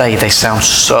reluctant to say. They sound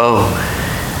so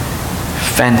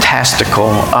fantastical,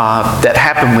 that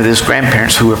happened with his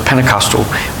grandparents who were Pentecostal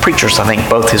preachers, I think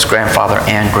both his grandfather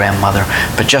and grandmother,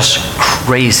 but just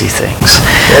crazy things.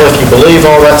 Well, if you believe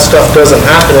all that stuff doesn't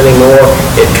happen anymore,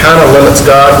 it kind of limits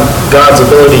God's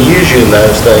ability to use you in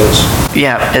those things.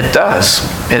 Yeah, it does.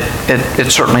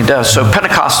 It certainly does. So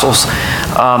Pentecostals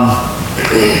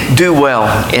do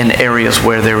well in areas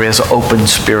where there is open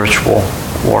spiritual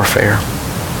warfare.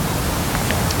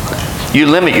 You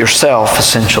limit yourself,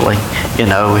 essentially,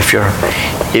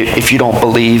 if you don't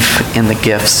believe in the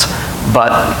gifts.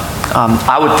 But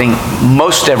I would think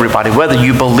most everybody, whether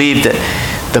you believe that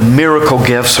the miracle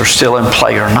gifts are still in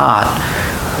play or not,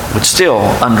 would still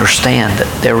understand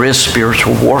that there is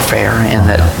spiritual warfare and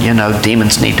that,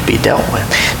 demons need to be dealt with.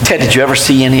 Ted, did you ever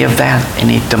see any of that?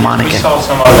 Any demonic? We saw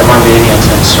some of them on the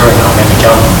Indians in Suriname in the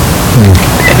jungle.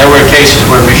 And there were cases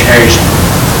where missionaries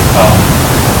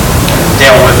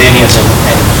dealt with Indians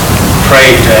and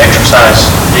prayed to exorcise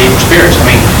the evil spirits.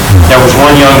 I mean, there was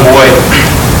one young boy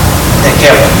that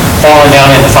kept falling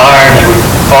down in the fire, and he would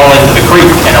fall into the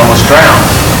creek and almost drown.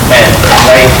 And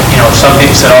they, some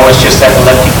people said, oh, it's just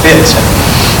epileptic fits.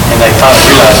 And they finally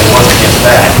realized it wasn't just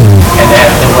that. And that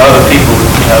there were other people,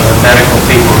 the medical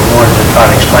people who wanted to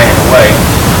try to explain it away.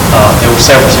 There were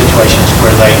several situations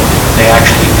where they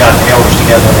actually got the elders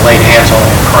together and laid hands on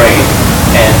it and prayed,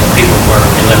 and the people were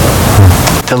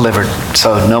Delivered.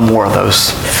 So no more of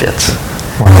those fits.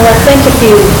 Well, I think if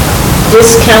you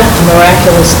discount the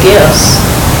miraculous gifts,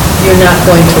 you're not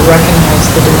going to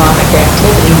recognize the demonic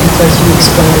activity because you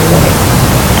explain it away.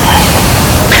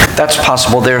 That's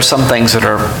possible. There are some things that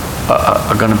are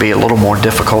going to be a little more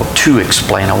difficult to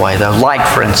explain away, though. Like,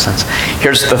 for instance,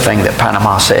 here's the thing that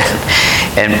Panama said.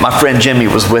 And my friend Jimmy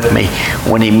was with me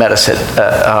when he met us at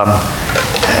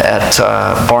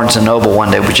Barnes & Noble one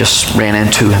day. We just ran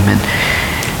into him.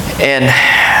 And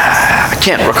I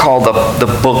can't recall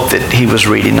the book that he was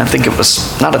reading. I think it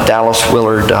was not a Dallas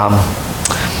Willard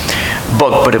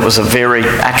book, but it was a very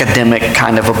academic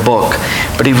kind of a book.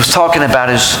 But he was talking about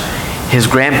his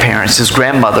grandparents. His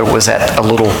grandmother was at a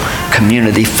little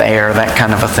community fair, that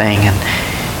kind of a thing. And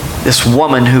this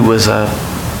woman who was a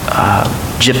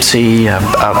gypsy,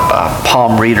 a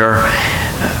palm reader,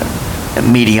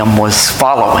 medium, was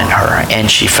following her, and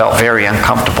she felt very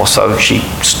uncomfortable. So she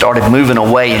started moving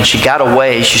away, and she got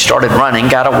away. She started running,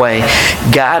 got away,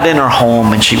 got in her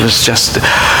home, and she was just...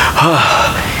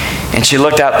 And she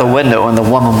looked out the window, and the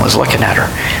woman was looking at her.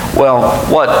 Well,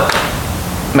 what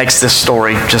makes this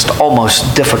story just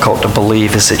almost difficult to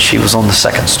believe is that she was on the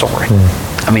second story.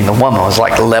 I mean, the woman was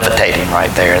like levitating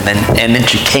right there. And then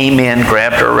she came in,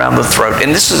 grabbed her around the throat.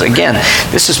 And this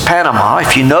is Panama.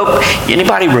 If you know,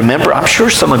 anybody remember? I'm sure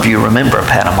some of you remember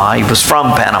Panama. He was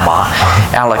from Panama.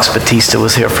 Alex Batista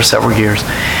was here for several years.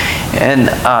 And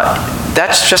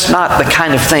that's just not the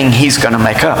kind of thing he's going to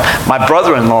make up. My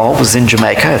brother-in-law was in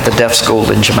Jamaica, at the deaf school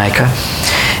in Jamaica.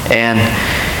 And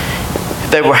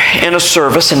they were in a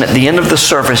service, and at the end of the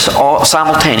service,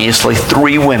 simultaneously,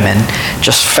 3 women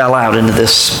just fell out into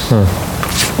this,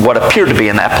 what appeared to be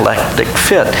an epileptic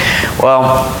fit.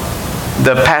 Well,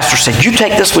 the pastor said, you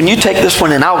take this one,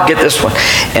 and I'll get this one.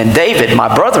 And David, my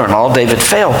brother-in-law, David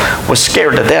Fell, was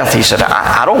scared to death. He said,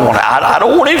 I don't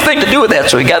want anything to do with that.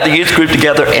 So he got the youth group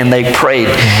together, and they prayed.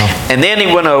 And then he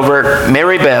went over,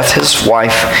 Mary Beth, his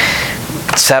wife,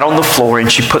 sat on the floor, and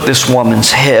she put this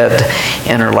woman's head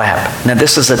in her lap. Now,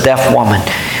 this is a deaf woman.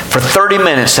 For 30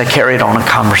 minutes, they carried on a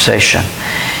conversation.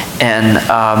 And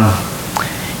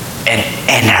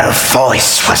her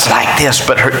voice was like this,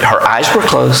 but her eyes were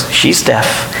closed. She's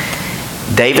deaf.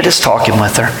 David is talking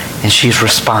with her, and she's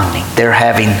responding. They're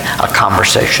having a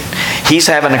conversation. He's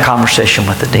having a conversation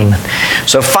with the demon.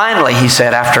 So finally, he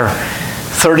said, after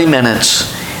 30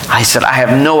 minutes, I said, I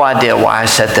have no idea why I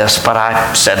said this, but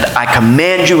I said, I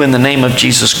command you in the name of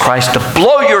Jesus Christ to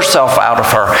blow yourself out of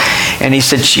her. And he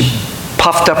said she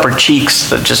puffed up her cheeks,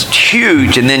 just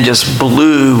huge, and then just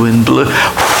blew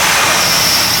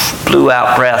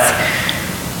out breath.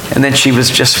 And then she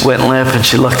went limp, and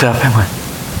she looked up and went.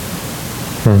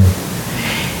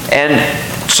 And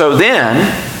so then,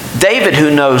 David, who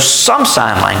knows some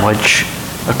sign language,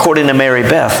 according to Mary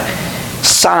Beth,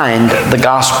 signed the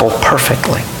gospel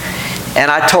perfectly. And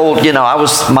I told,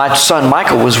 my son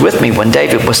Michael was with me when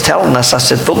David was telling us. I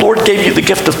said, the Lord gave you the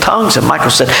gift of tongues. And Michael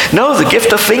said, no, the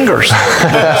gift of fingers.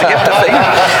 It's the gift of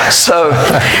fingers. So,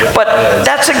 but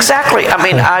that's exactly,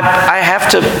 I have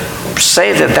to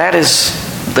say that is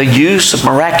the use of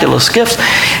miraculous gifts.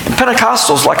 And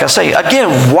Pentecostals, like I say,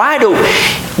 again, why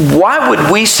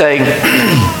would we say,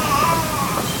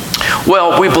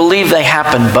 well, we believe they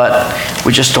happen, but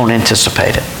we just don't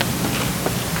anticipate it?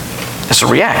 It's a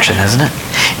reaction, isn't it?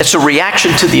 It's a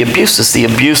reaction to the abuses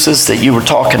that you were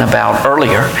talking about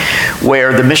earlier,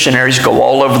 where the missionaries go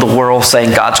all over the world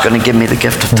saying, God's going to give me the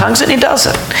gift of tongues, and He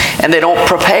doesn't. And they don't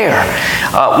prepare.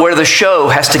 Where the show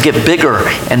has to get bigger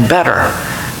and better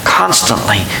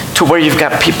constantly, to where you've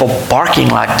got people barking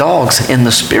like dogs in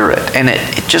the spirit. And it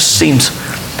just seems...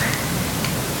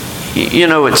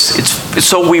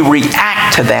 so we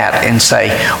react to that and say,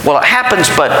 well, it happens,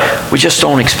 but we just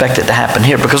don't expect it to happen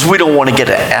here because we don't want to get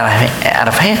it out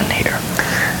of hand here.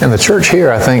 And the church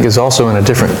here, I think, is also in a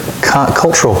different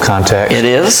cultural context It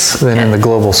is. than in the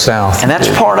global south. And that's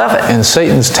part of it. And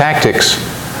Satan's tactics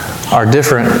are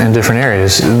different in different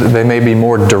areas. They may be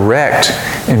more direct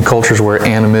in cultures where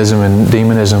animism and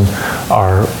demonism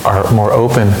are more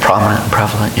open. Prominent and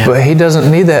prevalent, yeah. But he doesn't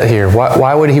need that here.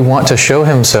 Why would he want to show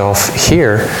himself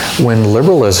here when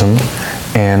liberalism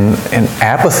and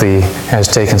apathy has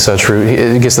taken such root?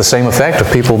 It gets the same effect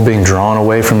of people being drawn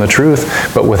away from the truth,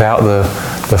 but without the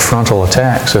frontal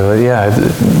attack. So yeah,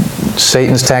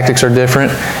 Satan's tactics are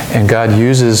different, and God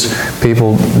uses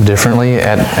people differently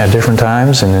at different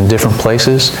times and in different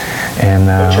places. And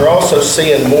But you're also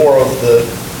seeing more of the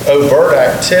overt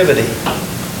activity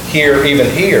here, even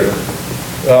here,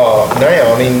 now.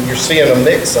 I mean, you're seeing a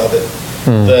mix of it.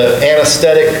 The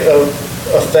anesthetic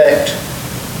effect,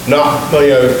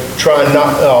 trying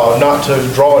not to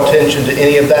draw attention to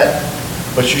any of that,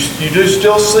 but you do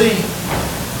still see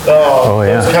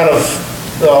those kind of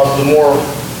the more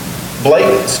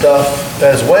blatant stuff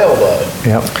as well, though.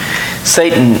 Yep.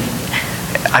 Satan,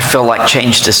 I feel like,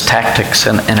 changed his tactics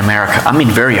in America. I mean,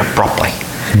 very abruptly.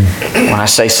 When I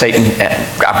say Satan,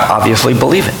 I obviously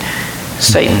believe it.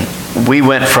 Satan, we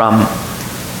went from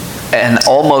an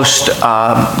almost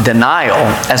denial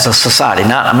as a society.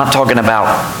 I'm not talking about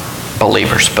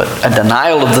believers, but a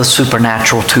denial of the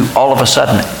supernatural to all of a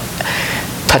sudden,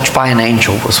 Touched by an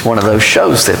Angel was one of those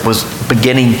shows that was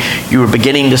you were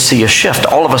beginning to see a shift.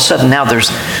 All of a sudden now there's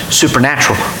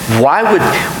supernatural. Why would,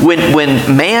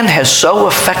 when man has so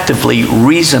effectively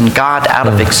reasoned God out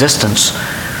of existence,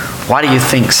 why do you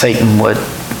think Satan would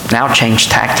now change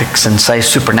tactics and say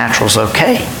supernatural is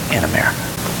okay in America?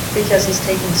 Because he's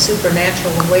taking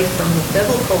supernatural away from the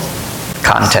biblical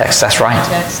Context, that's right.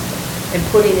 context and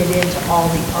putting it into all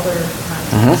the other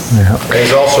contexts. And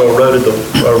he's also eroded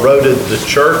the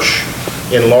church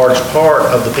in large part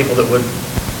of the people that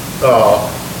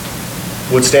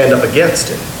would stand up against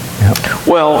him.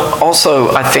 Well,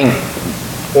 also, I think...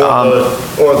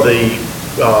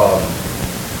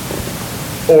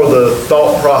 Or the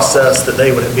thought process that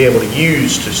they would be able to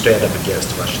use to stand up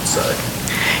against him, I should say.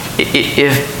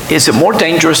 Is it more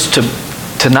dangerous to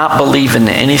not believe in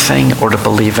anything or to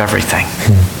believe everything?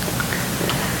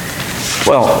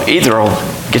 Well, either will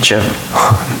get you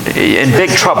in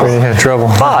big trouble. Yeah, trouble.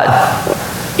 But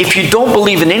if you don't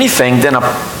believe in anything, then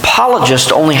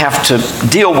apologists only have to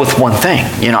deal with one thing.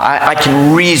 I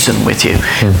can reason with you.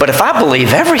 But if I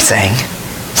believe everything,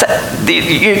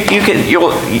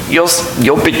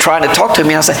 you'll be trying to talk to me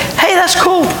and I'll say, hey, that's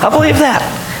cool. I believe that.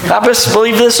 I just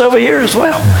believe this over here as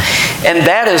well. And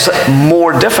that is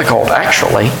more difficult,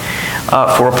 actually,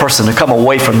 for a person to come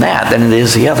away from that than it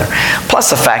is the other. Plus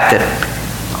the fact that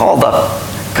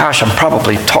I'm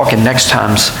probably talking next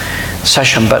time's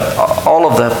session, but all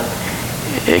of the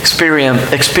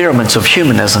experiments of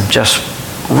humanism just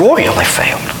royally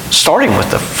failed, starting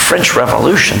with the French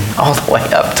Revolution all the way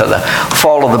up to the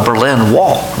fall of the Berlin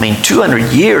Wall. I mean,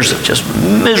 200 years of just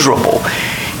miserable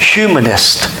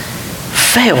humanist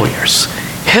failures.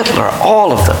 Hitler,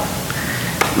 all of them.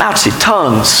 Mao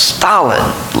Zedong,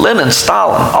 Stalin, Lenin,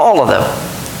 Stalin, all of them.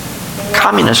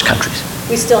 Communist countries.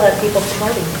 We still have people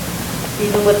promoting it.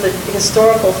 Even with the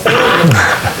historical failure, we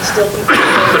still people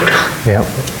promoting it. Yep.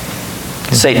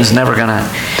 Satan's never going to...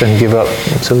 Doesn't give up.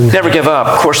 Never give up.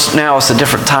 Of course, now it's a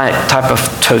different type of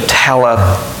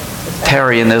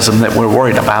totalitarianism that we're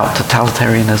worried about.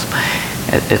 Totalitarianism.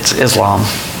 It's Islam.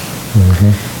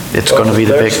 It's going to be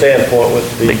the big... Their standpoint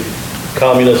with the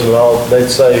communism and all, they'd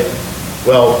say,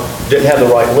 well, didn't have the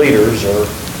right leaders or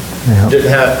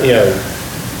didn't have,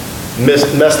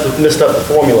 missed up the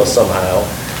formula somehow.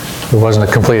 It wasn't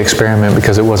a complete experiment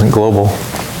because it wasn't global.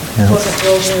 It wasn't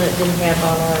global and it didn't have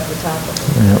Allah at the top of it.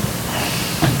 Yep.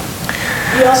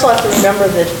 You also have to remember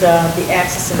that the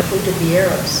Axis included the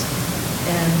Arabs,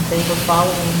 and they were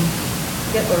following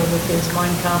Hitler with his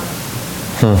Mein Kampf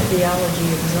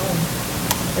theology of his own.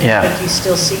 And I think you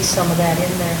still see some of that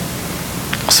in there.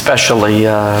 Especially,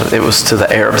 it was to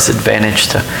the Arabs' advantage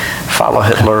to follow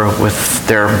Hitler with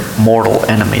their mortal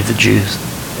enemy, the Jews.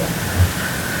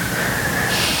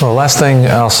 Well, last thing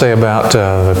I'll say about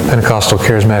the Pentecostal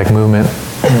charismatic movement,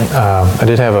 I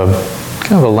did have a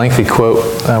kind of a lengthy quote.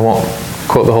 I won't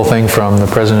quote the whole thing from the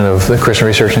president of the Christian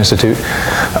Research Institute,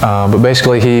 but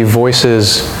basically he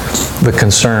voices the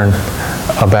concern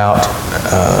about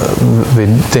the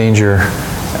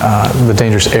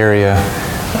dangerous area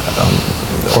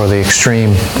or the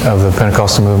extreme of the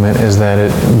Pentecostal movement is that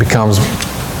it becomes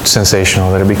sensational,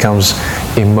 that it becomes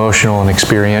emotional and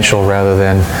experiential rather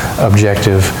than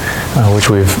objective, which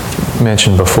we've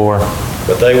mentioned before.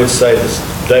 But they would say this,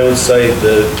 they would say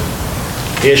that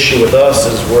issue with us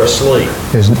is we're asleep.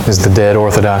 Is the dead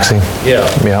orthodoxy. Yeah.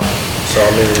 Yep. So,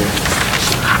 I mean,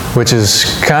 Which is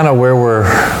kind of where we're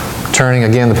turning.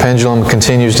 Again, the pendulum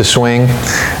continues to swing.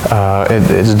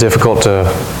 It's difficult to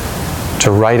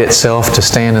right itself, to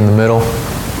stand in the middle.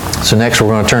 So next we're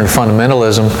going to turn to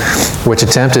fundamentalism, which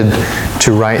attempted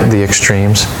to right the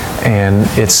extremes and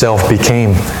itself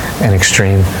became an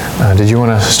extreme. Did you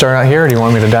want to start out here, or do you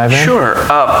want me to dive in? Sure,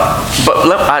 but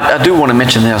I do want to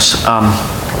mention this,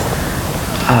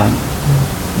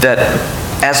 that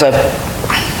as of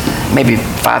maybe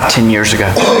 5-10 years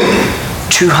ago,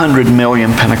 200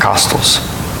 million Pentecostals,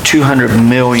 200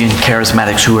 million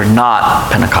charismatics who are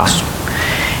not Pentecostal,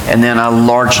 and then a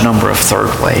large number of third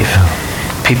wave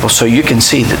people. So you can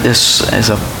see that this is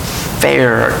a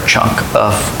fair chunk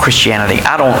of Christianity.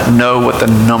 I don't know what the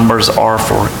numbers are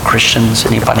for Christians.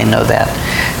 Anybody know that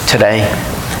today?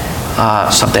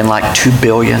 Something like 2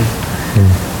 billion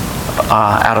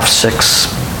out of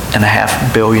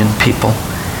 6.5 billion people,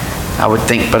 I would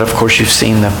think. But of course, you've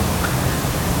seen the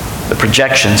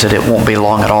projections that it won't be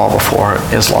long at all before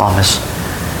Islam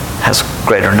has a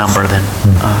greater number than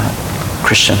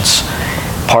Christians.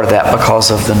 Part of that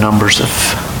because of the numbers of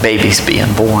babies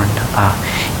being born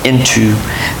into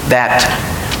that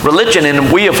religion.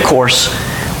 And we, of course,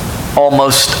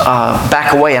 almost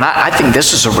back away. And I think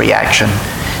this is a reaction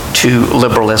to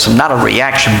liberalism. Not a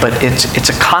reaction, but it's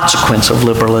a consequence of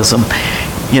liberalism.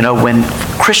 You know, when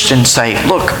Christians say,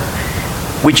 look,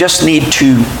 we just need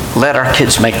to let our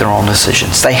kids make their own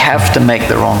decisions. They have to make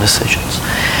their own decisions.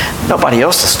 Nobody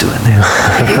else is doing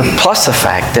that. Plus the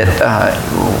fact that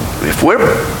if we're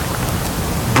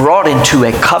brought into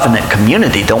a covenant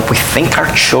community, don't we think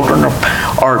our children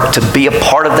are to be a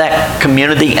part of that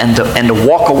community and to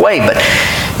walk away? But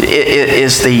it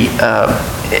is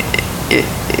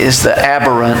the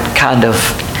aberrant kind of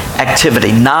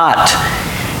activity, not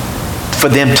for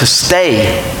them to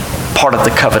stay part of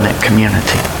the covenant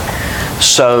community.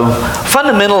 So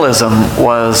fundamentalism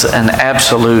was an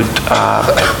absolute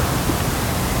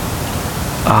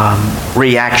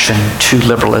reaction to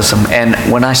liberalism. And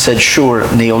when I said, sure,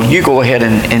 Neil, you go ahead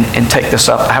and take this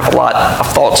up. I have a lot of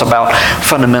thoughts about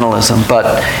fundamentalism, but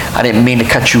I didn't mean to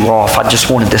cut you off. I just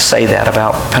wanted to say that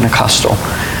about Pentecostal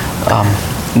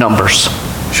numbers.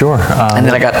 Sure. And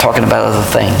then I got talking about other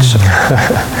things.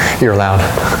 You're allowed.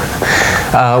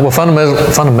 Well,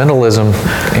 fundamentalism,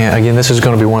 and again, this is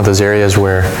going to be one of those areas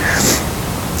where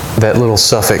that little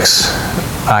suffix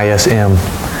ISM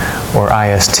or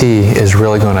IST is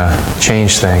really going to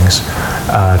change things.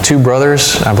 Two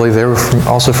brothers, I believe they were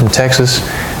also from Texas,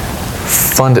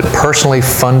 personally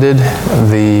funded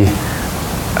the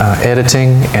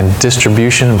editing and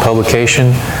distribution and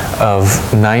publication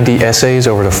of 90 essays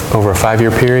over a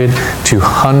 5-year period to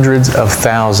hundreds of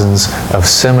thousands of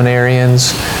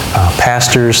seminarians,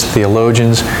 pastors,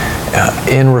 theologians,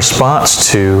 in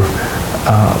response to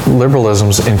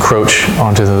liberalism's encroach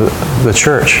onto the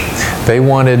church. They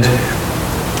wanted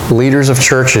leaders of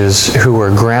churches who were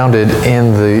grounded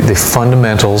in the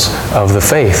fundamentals of the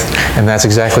faith. And that's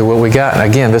exactly what we got. And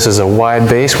again, this is a wide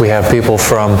base. We have people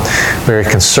from very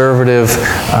conservative,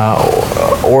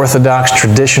 orthodox,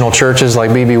 traditional churches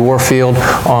like B.B. Warfield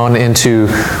on into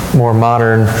more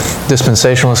modern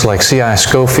dispensationalists like C.I.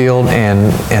 Scofield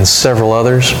and several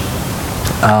others.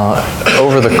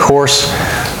 Over the course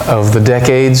of the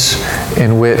decades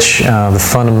in which the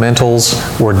fundamentals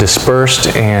were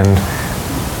dispersed and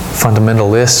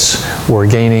fundamentalists were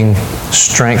gaining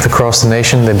strength across the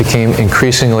nation, they became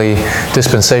increasingly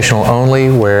dispensational only,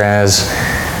 whereas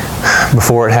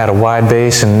before it had a wide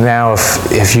base. And now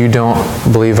if you don't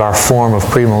believe our form of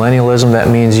premillennialism, that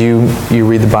means you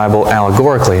read the Bible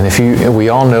allegorically. And we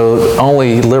all know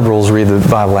only liberals read the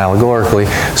Bible allegorically,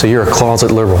 so you're a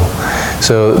closet liberal.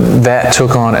 So that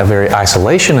took on a very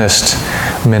isolationist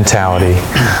mentality,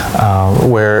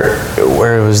 where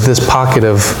it was this pocket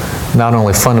of not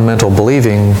only fundamental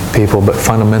believing people, but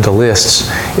fundamentalists.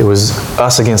 It was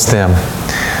us against them.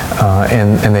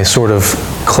 And they sort of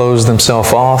closed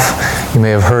themselves off. You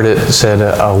may have heard it said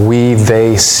a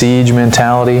we-they siege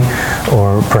mentality,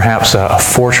 or perhaps a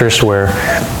fortress where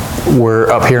we're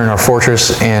up here in our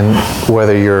fortress, and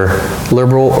whether you're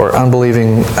liberal or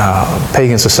unbelieving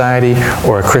pagan society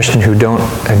or a Christian who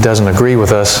doesn't agree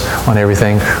with us on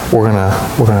everything, we're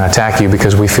gonna attack you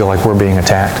because we feel like we're being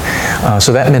attacked.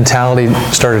 So that mentality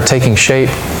started taking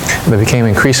shape. They became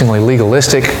increasingly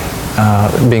legalistic,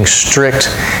 being strict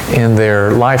in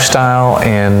their lifestyle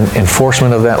and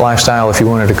enforcement of that lifestyle, if you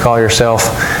wanted to call yourself,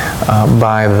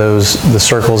 by the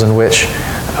circles in which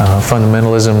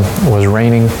fundamentalism was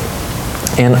reigning,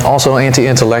 and also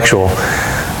anti-intellectual.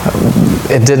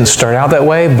 It didn't start out that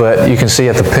way, but you can see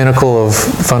at the pinnacle of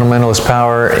fundamentalist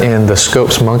power in the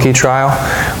Scopes Monkey trial,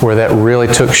 where that really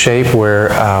took shape, where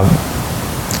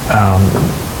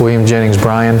William Jennings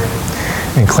Bryan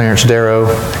and Clarence Darrow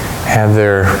had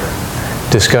their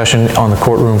discussion on the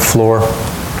courtroom floor,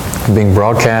 being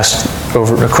broadcast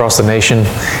across the nation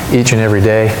each and every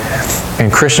day,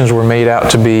 and Christians were made out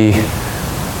to be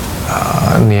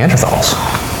Neanderthals.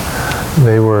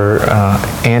 They were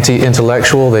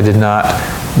anti-intellectual.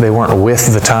 They weren't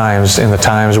with the times, and the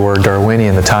times were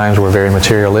Darwinian. The times were very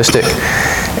materialistic,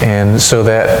 and so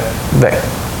that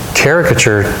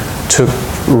caricature took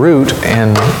root,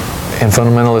 and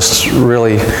fundamentalists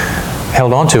really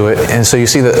held on to it. And so you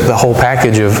see the whole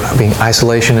package of being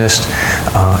isolationist,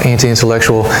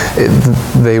 anti-intellectual,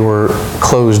 they were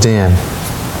closed in.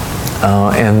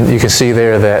 And you can see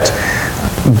there that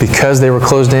because they were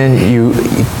closed in,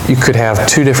 you could have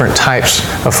two different types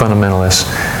of fundamentalists.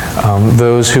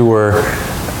 Those who were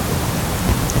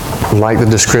like the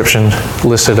description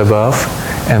listed above,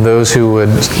 and those who would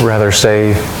rather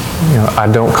say, I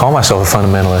don't call myself a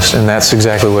fundamentalist. And that's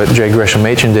exactly what J. Gresham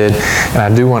Machen did. And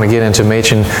I do want to get into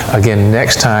Machen again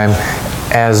next time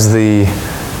as the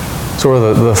sort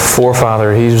of the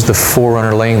forefather. He's the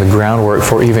forerunner laying the groundwork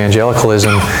for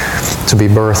evangelicalism to be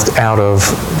birthed out of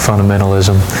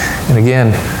fundamentalism. And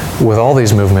again, with all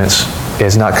these movements,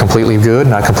 it's not completely good,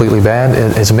 not completely bad.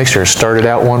 It's a mixture. It started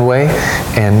out one way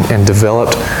and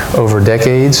developed over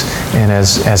decades. And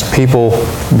as people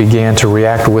began to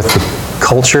react with the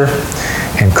culture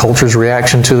and culture's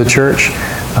reaction to the church,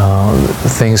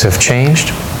 things have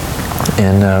changed.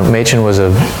 And Machen was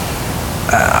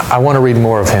I want to read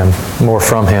more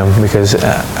from him, because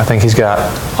I think he's got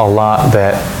a lot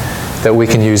that we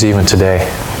can use even today.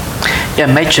 Yeah,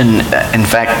 Machen, in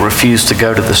fact, refused to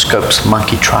go to the Scopes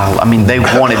Monkey trial. I mean, they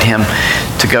wanted him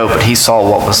to go, but he saw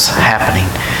what was happening.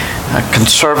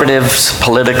 Conservatives,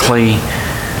 politically,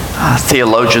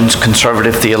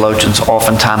 conservative theologians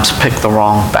oftentimes pick the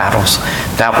wrong battles.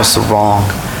 That was the wrong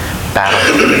battle.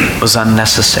 It was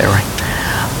unnecessary.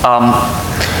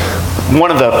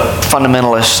 One of the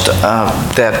fundamentalists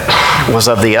that was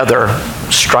of the other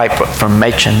stripe from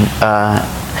Machen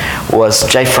was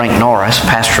J. Frank Norris,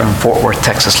 pastor in Fort Worth,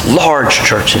 Texas, large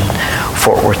church in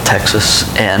Fort Worth, Texas,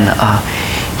 and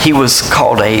he was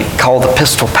called the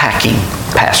pistol packing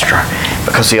pastor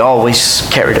because he always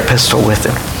carried a pistol with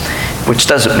him, which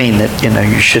doesn't mean that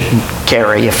you shouldn't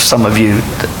carry. If some of you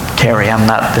carry,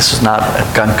 this is not a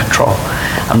gun control.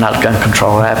 I'm not a gun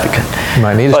control advocate. You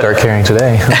might need to start carrying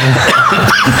today.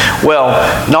 Well,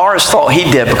 Norris thought he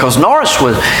did, because Norris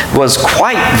was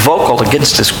quite vocal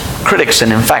against his critics,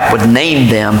 and in fact would name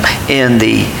them in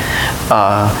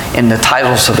the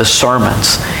titles of his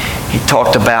sermons. He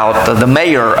talked about the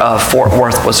mayor of Fort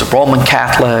Worth was a Roman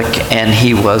Catholic, and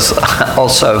he was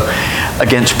also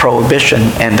against prohibition,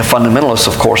 and the fundamentalists,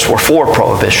 of course, were for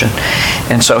prohibition.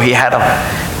 And so he had a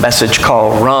message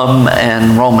called Rum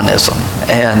and Romanism.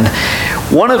 And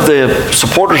one of the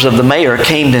supporters of the mayor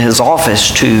came to his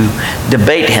office to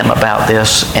debate him about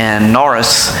this, and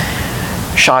Norris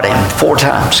shot him 4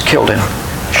 times, killed him,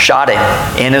 shot him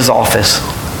in his office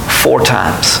 4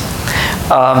 times.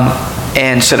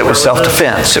 And said it was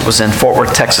self-defense. It was in Fort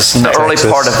Worth, Texas, in the early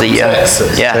part of the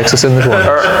Texas in the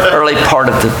 20s. Early part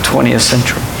of the 20th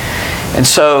century. And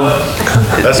so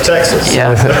that's Texas.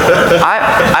 Yeah,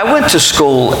 I went to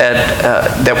school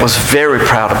that was very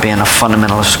proud of being a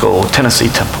fundamentalist school, Tennessee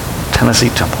Temple,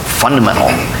 fundamental,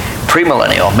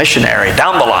 premillennial, missionary,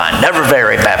 down the line, never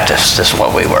very Baptist is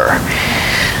what we were.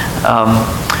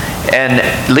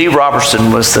 And Lee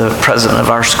Robertson was the president of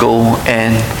our school,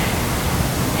 and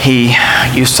he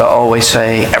used to always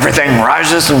say, everything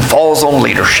rises and falls on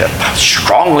leadership,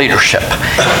 strong leadership.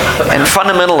 And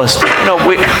fundamentalists,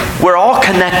 we're all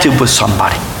connected with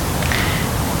somebody.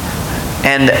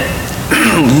 And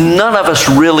none of us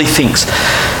really thinks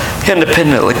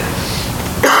independently.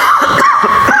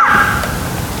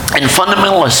 And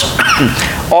fundamentalists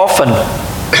often,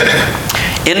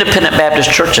 independent Baptist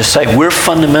churches say, we're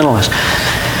fundamentalists.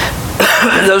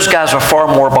 Those guys are far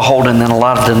more beholden than a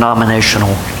lot of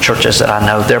denominational churches that I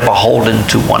know. They're beholden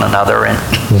to one another, and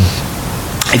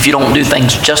if you don't do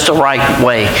things just the right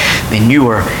way, then you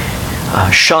are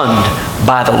shunned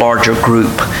by the larger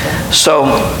group. So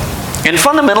in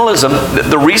fundamentalism,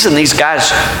 the reason these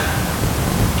guys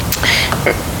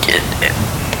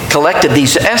collected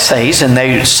these essays and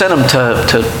they sent them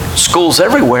to schools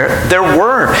everywhere,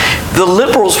 the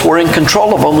liberals were in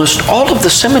control of almost all of the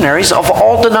seminaries of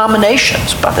all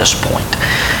denominations by this point.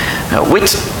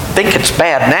 think it's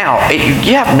bad now.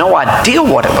 You have no idea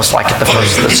what it was like at the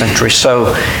first of the century.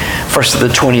 So, first of the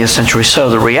 20th century. So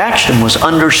the reaction was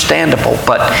understandable,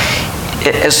 but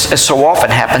as so often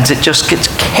happens, it just gets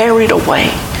carried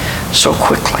away so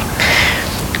quickly.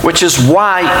 Which is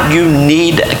why you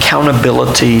need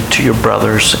accountability to your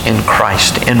brothers in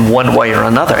Christ in one way or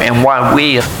another, and why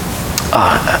we,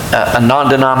 a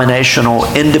non-denominational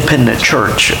independent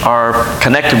church, are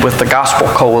connected with the Gospel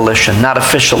Coalition, not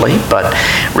officially, but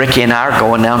Ricky and I are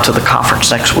going down to the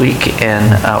conference next week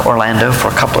in Orlando for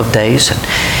a couple of days, and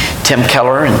Tim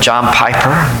Keller and John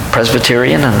Piper,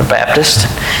 Presbyterian and a Baptist,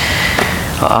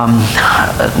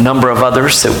 a number of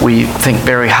others that we think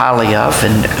very highly of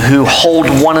and who hold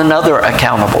one another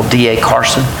accountable, D.A.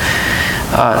 Carson,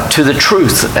 to the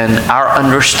truth and our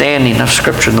understanding of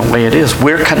Scripture and the way it is.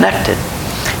 We're connected.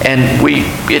 And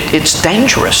it's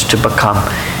dangerous to become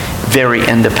very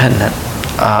independent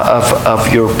of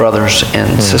your brothers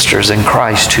and sisters in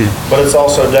Christ too. But it's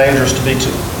also dangerous to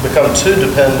become too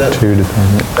dependent.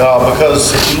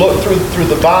 Because if you look through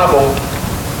the Bible,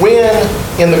 when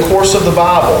in the course of the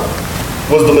Bible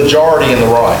was the majority in the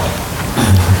right?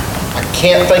 I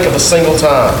can't think of a single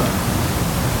time.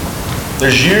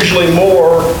 There's usually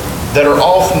more that are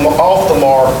off the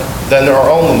mark than there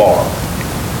are on the mark.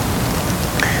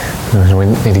 We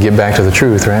need to get back to the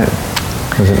truth, right?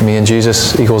 Is it me and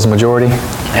Jesus equals the majority?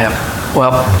 Yeah.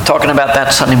 Well, talking about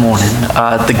that Sunday morning,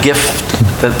 the gift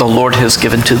that the Lord has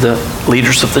given to the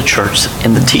leaders of the church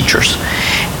and the teachers,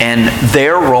 and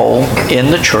their role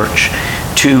in the church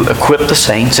to equip the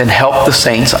saints and help the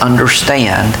saints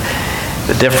understand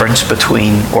the difference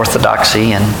between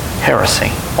orthodoxy and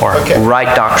heresy, or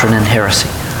right doctrine and heresy.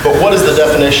 But what is the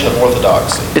definition of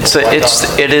orthodoxy?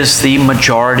 It is the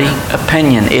majority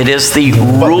opinion. It is the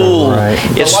rule. Right.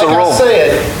 It's like the rule. I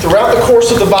said, throughout the course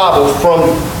of the Bible,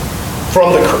 from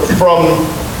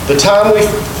the time we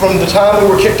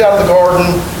were kicked out of the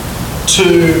garden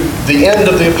to the end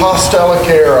of the apostolic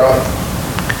era,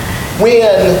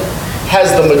 when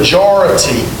has the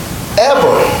majority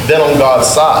ever been on God's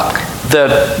side?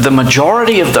 The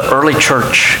majority of the early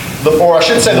church, Or I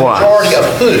should say the majority of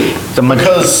who? The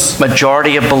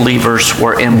majority of believers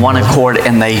were in one accord,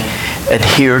 and they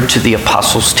adhered to the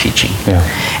apostles' teaching. Yeah.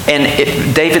 And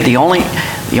David, the only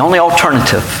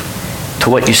alternative to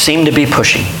what you seem to be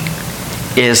pushing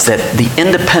is that the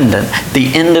independent,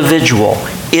 the individual,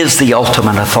 is the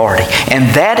ultimate authority. And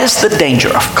that is the danger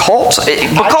of cults,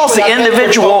 because the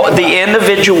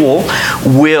individual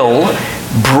will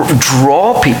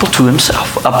draw people to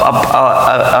himself. A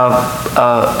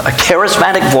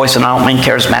charismatic voice, and I don't mean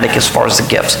charismatic as far as the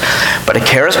gifts, but a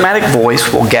charismatic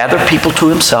voice will gather people to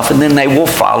himself, and then they will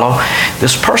follow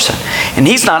this person. And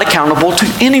he's not accountable to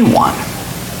anyone.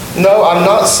 No, I'm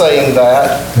not saying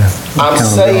that. I'm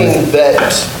saying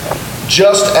that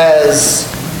just as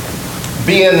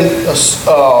being a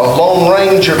Lone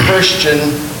Ranger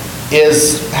Christian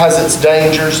has its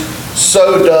dangers,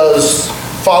 so does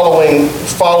following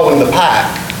the pack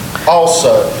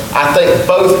also. I think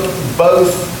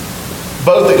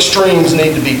both extremes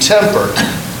need to be tempered,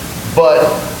 but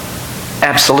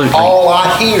absolutely, all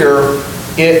I've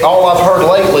heard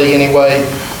lately anyway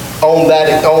on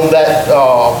that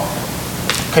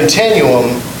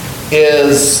continuum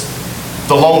is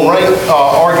the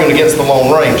arguing against the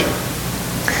Lone Ranger.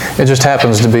 It just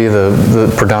happens to be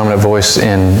the predominant voice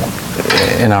in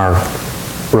our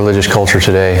religious culture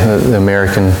today. The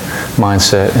American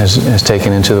mindset has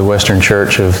taken into the Western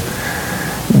church of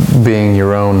being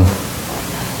your own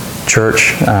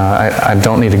church. I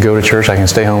don't need to go to church. I can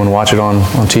stay home and watch it on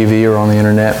TV or on the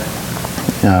internet.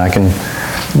 I can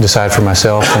decide for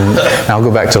myself. And I'll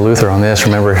go back to Luther on this.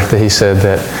 Remember that he said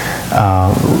that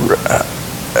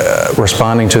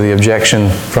responding to the objection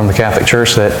from the Catholic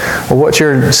Church that, well, what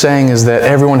you're saying is that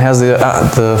everyone has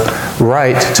the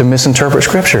right to misinterpret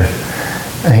Scripture.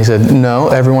 And he said, no,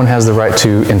 everyone has the right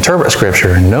to interpret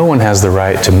Scripture, and no one has the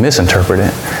right to misinterpret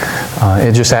it.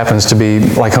 It just happens to be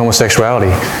like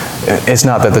homosexuality. It's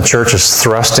not that the church is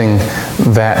thrusting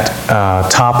that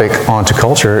topic onto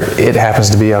culture. It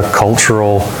happens to be a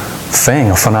cultural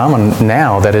thing, a phenomenon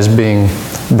now that is being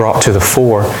brought to the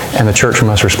fore, and the church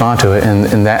must respond to it.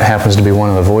 And that happens to be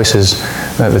one of the voices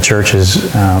that the church is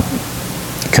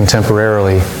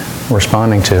contemporarily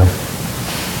responding to.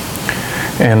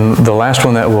 And the last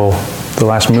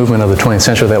movement of the 20th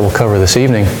century that we'll cover this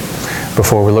evening,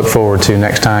 before we look forward to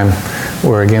next time,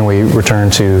 where again we return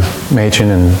to Machen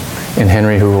and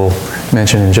Henry, who we'll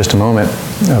mention in just a moment,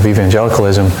 of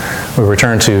evangelicalism. We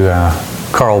return to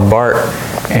Karl Barth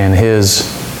and his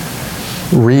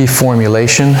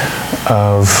reformulation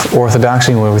of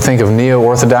orthodoxy. When we think of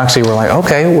neo-orthodoxy, we're like,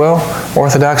 okay, well,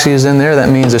 orthodoxy is in there. That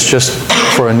means it's just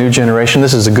for a new generation.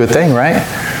 This is a good thing, right?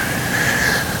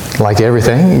 Like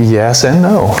everything, yes and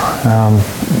no.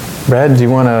 Brad, do you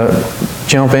want to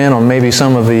jump in on maybe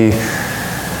some of the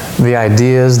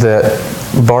ideas that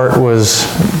Barth was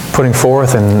putting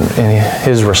forth and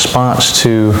his response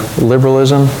to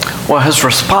liberalism? Well, his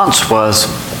response was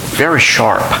very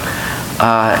sharp.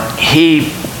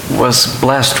 He was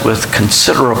blessed with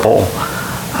considerable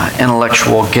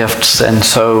intellectual gifts, and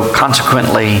so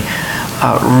consequently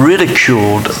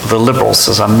ridiculed the liberals,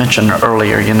 as I mentioned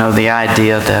earlier. You know, the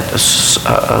idea that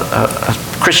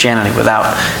Christianity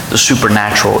without the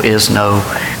supernatural is no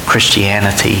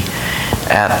Christianity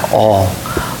at all.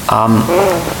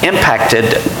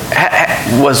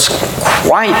 Was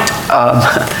quite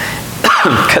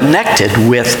connected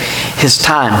with his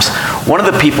times. One of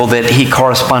the people that he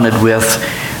corresponded with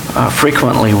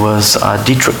frequently was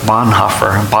Dietrich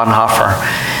Bonhoeffer. Bonhoeffer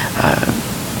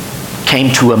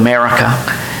came to America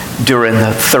during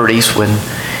the 30s when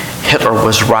Hitler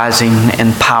was rising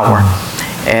in power.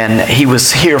 And he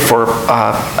was here for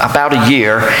about a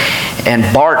year, and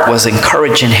Barth was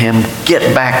encouraging him,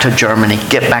 get back to Germany,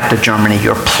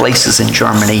 your place is in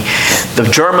Germany. The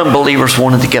German believers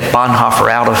wanted to get Bonhoeffer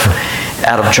out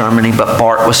of Germany, but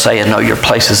Barth was saying, no, your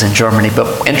place is in Germany.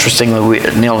 But interestingly,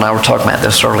 Neil and I were talking about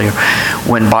this earlier,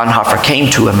 when Bonhoeffer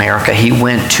came to America, he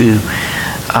went to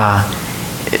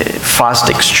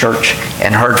Fosdick's church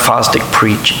and heard Fosdick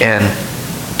preach and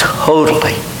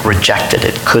totally rejected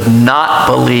it, could not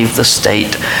believe the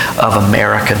state of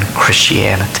American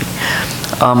Christianity.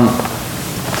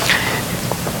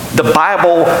 The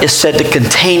Bible is said to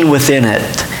contain within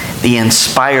it the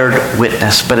inspired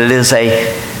witness, but it is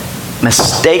a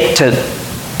mistake to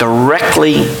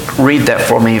directly read that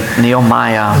for me,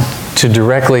 Nehemiah. To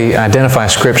directly identify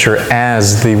Scripture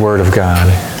as the Word of God.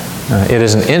 It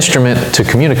is an instrument to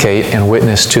communicate and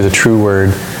witness to the true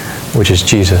Word, which is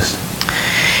Jesus.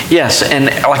 Yes, and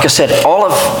like I said, all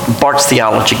of Barth's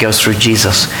theology goes through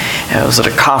Jesus. It was at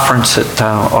a conference that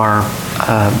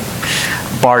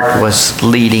Barth was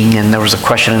leading, and there was a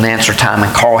question and answer time,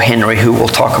 and Carl Henry, who we'll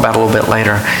talk about a little bit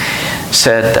later,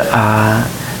 said,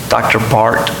 Dr.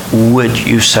 Barth, would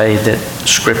you say that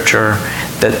Scripture,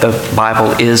 that the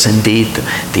Bible is indeed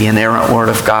the inerrant Word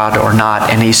of God or not?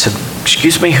 And he said,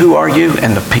 excuse me, who are you?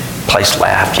 And the place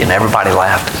laughed, and everybody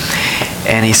laughed.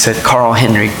 And he said, Carl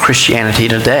Henry, Christianity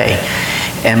Today.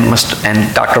 And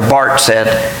Dr. Barth said,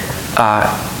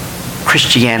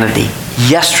 Christianity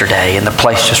Yesterday. And the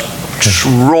place just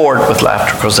roared with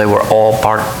laughter because they were all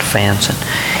Barth fans. And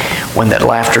when that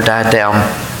laughter died down,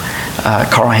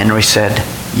 Carl Henry said,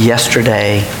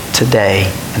 yesterday, today,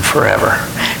 and forever.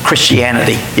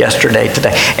 Christianity, yesterday,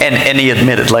 today. And he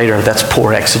admitted later that's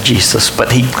poor exegesis,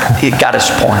 but he got his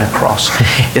point across,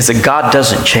 is that God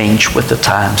doesn't change with the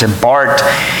times. And Barth,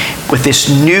 with this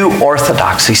new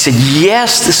orthodoxy, said,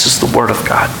 yes, this is the Word of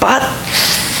God, but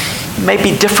it may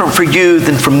be different for you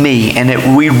than for me.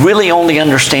 And we really only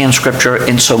understand Scripture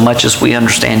in so much as we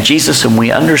understand Jesus, and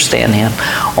we understand Him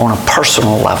on a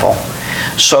personal level.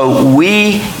 So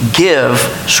we give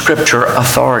Scripture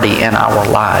authority in our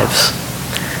lives.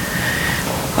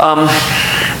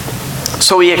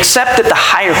 So he accepted the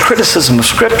higher criticism of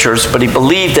Scriptures, but he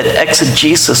believed that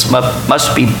exegesis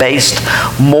must be based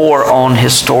more on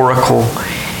historical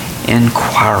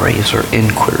inquiries or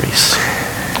inquiries.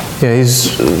 Yeah,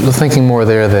 he's thinking more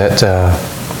there that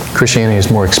Christianity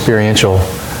is more experiential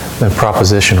than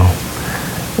propositional.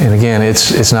 And again,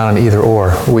 it's not an either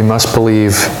or. We must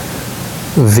believe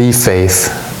the faith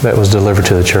that was delivered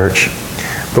to the church,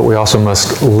 but we also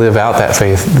must live out that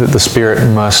faith. The Spirit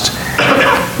must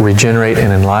regenerate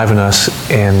and enliven us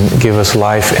and give us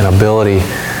life and ability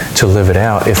to live it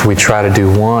out. If we try to do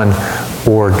one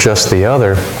or just the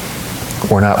other,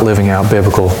 we're not living out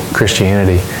biblical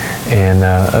Christianity. And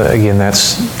again,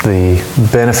 that's the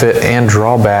benefit and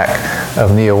drawback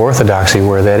of neo-orthodoxy,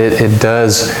 where that it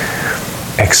does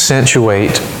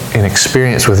accentuate an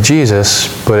experience with Jesus,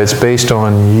 but it's based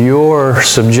on your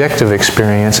subjective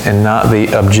experience and not the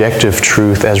objective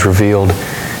truth as revealed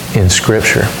in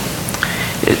Scripture.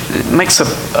 It makes a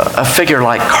figure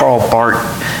like Karl Barth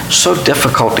so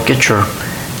difficult to get your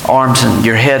arms and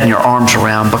your head and your arms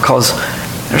around, because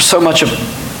there's so much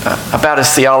about his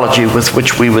theology with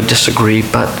which we would disagree,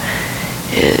 but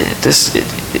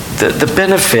the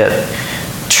benefit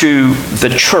to the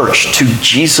church, to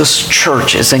Jesus'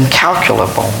 church, is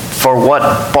incalculable for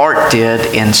what Barth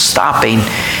did in stopping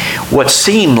what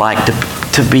seemed like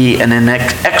to be an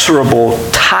inexorable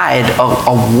tide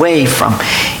away from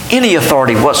any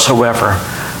authority whatsoever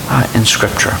in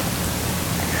Scripture.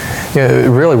 Yeah, it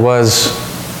really was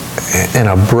an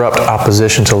abrupt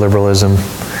opposition to liberalism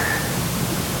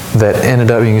that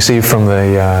ended up, you can see from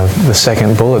the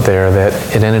second bullet there, that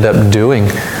it ended up doing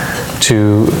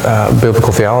to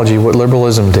biblical theology what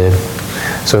liberalism did.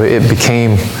 So it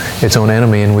became its own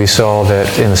enemy, and we saw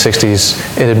that in the 60s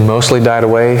it had mostly died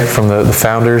away from the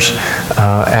founders.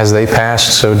 As they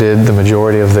passed, so did the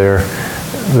majority of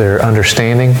their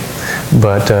understanding,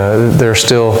 but there are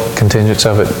still contingents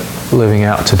of it living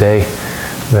out today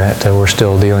that we're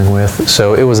still dealing with.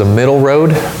 So it was a middle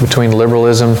road between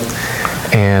liberalism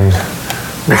and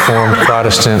Reformed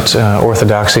Protestant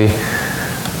orthodoxy.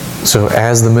 So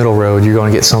as the middle road, you're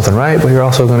going to get something right, but you're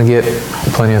also going to get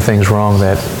plenty of things wrong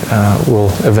that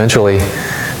will eventually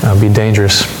be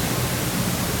dangerous.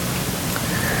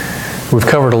 We've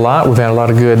covered a lot. We've had a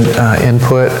lot of good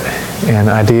input and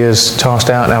ideas tossed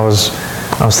out. And I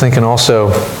was thinking also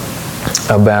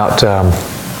about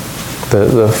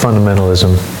the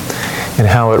fundamentalism and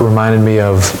how it reminded me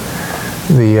of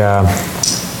the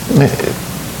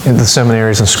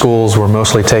seminaries and schools were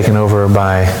mostly taken over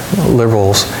by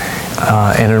liberals,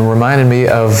 and it reminded me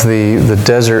of the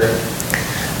desert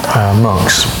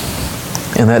monks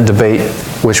and that debate,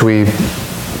 which we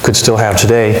could still have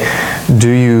today. Do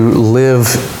you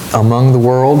live among the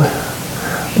world?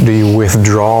 Do you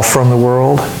withdraw from the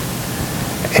world?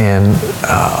 And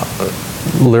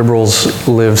liberals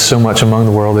lived so much among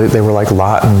the world, they were like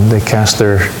Lot, and they cast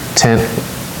their tent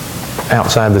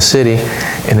outside the city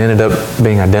and ended up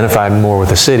being identified more with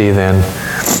the city than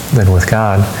with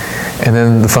God. And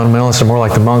then the fundamentalists are more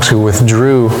like the monks who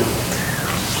withdrew,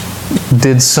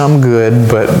 did some good,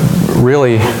 but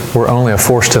really were only a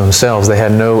force to themselves. They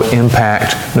had no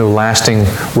impact, no lasting,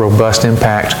 robust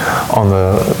impact on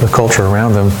the culture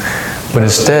around them. But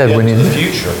instead, when you... To the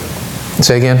future.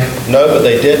 Say again? No, but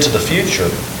they did to the future.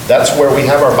 That's where we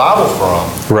have our Bible from.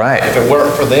 Right. If it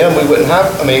weren't for them, we wouldn't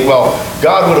have,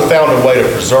 God would have found a way to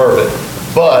preserve it.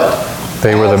 But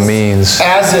they were the means.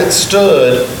 As it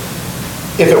stood,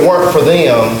 if it weren't for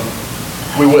them,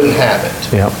 we wouldn't have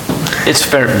it. Yep. It's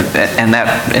fair, and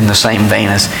that in the same vein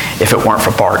as if it weren't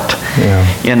for Bart.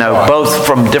 Yeah. Both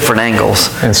from different angles.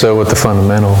 And so with the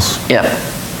fundamentals. Yeah.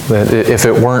 That if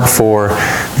it weren't for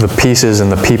the pieces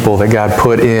and the people that God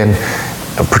put in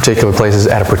particular places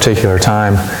at a particular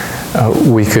time,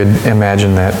 we could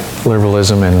imagine that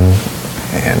liberalism and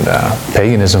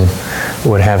paganism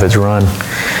would have its run.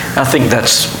 I think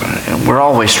we're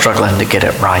always struggling to get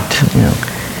it right. Yeah.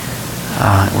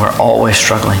 We're always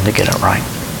struggling to get it right.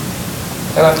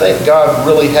 And I think God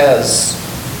really has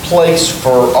place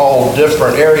for all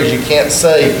different areas. You can't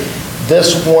say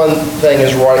this one thing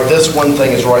is right, this one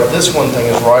thing is right, this one thing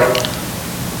is right.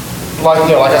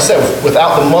 Like I said,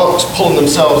 without the monks pulling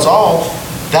themselves off,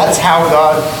 that's how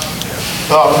God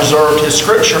preserved His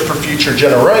Scripture for future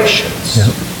generations.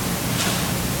 Yeah.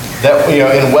 That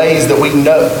in ways that we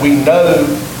know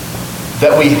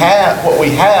that we have, what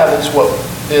we have is what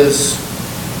is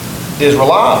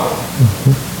reliable.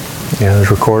 Mm-hmm. Yeah, it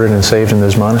was recorded and saved in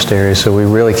those monasteries, so we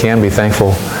really can be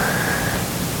thankful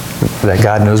that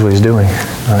God knows what He's doing.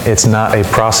 It's not a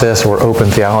process or open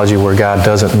theology where God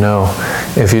doesn't know.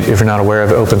 If you're not aware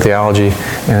of open theology,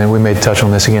 and we may touch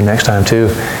on this again next time too,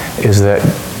 is that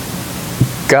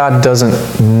God doesn't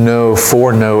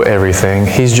foreknow everything.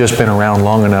 He's just been around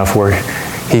long enough where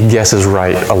He guesses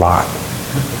right a lot.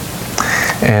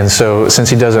 And so since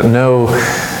He doesn't know,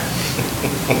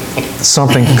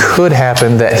 something could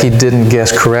happen that He didn't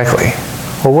guess correctly.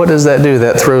 Well, what does that do?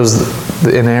 That throws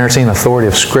the inerrancy and authority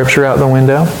of Scripture out the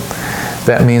window.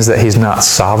 That means that He's not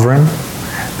sovereign,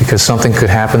 because something could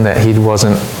happen that He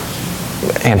wasn't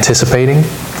anticipating.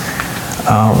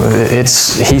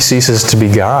 He ceases to be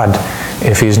God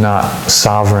if He's not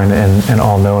sovereign and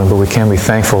all-knowing, but we can be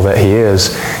thankful that He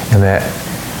is, and that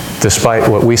despite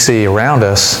what we see around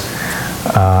us,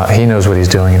 He knows what He's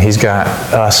doing, and He's got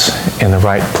us in the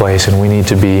right place, and we need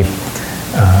to be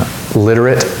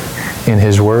literate in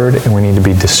His Word, and we need to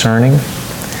be discerning.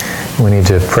 We need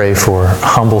to pray for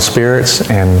humble spirits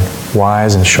and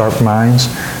wise and sharp minds,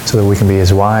 so that we can be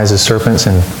as wise as serpents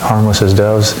and harmless as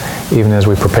doves, even as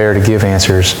we prepare to give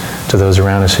answers to those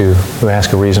around us who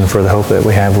ask a reason for the hope that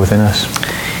we have within us.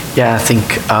 Yeah, I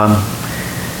think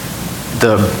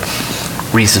the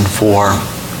reason for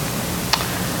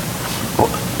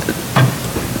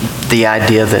the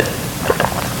idea that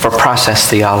for process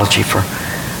theology,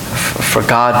 for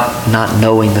God not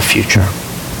knowing the future,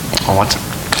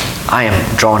 I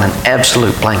am drawing an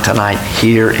absolute blank tonight,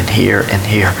 here and here and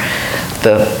here.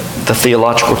 the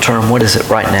theological term, what is it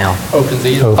right now? Open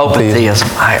theism. Open theism. theism.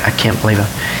 I can't believe it.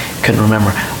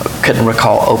 Couldn't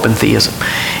recall open theism.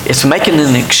 It's making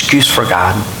an excuse for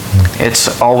God.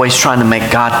 It's always trying to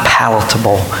make God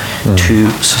palatable to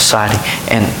society.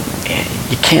 And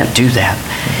you can't do that.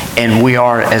 And we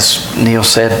are, as Neil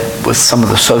said, with some of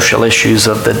the social issues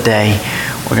of the day,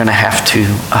 we're going to have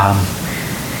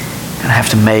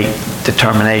to make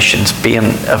determinations.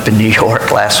 Being up in New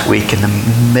York last week in the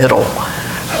middle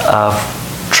of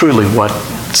truly what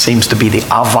seems to be the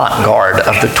avant-garde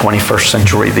of the 21st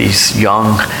century, these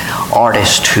young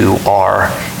artists who are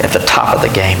at the top of the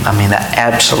game. I mean, the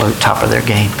absolute top of their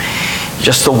game.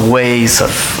 Just the ways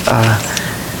of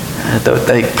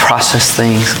they process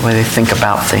things, the way they think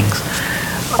about things.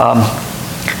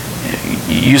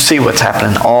 You see what's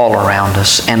happening all around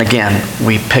us. And again,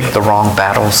 we picked the wrong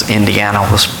battles. Indiana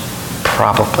was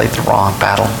probably the wrong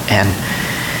battle. And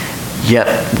yet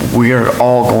we're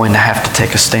all going to have to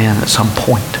take a stand at some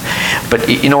point. But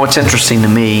you know what's interesting to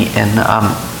me, and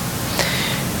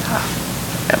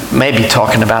maybe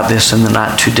talking about this in the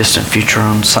not too distant future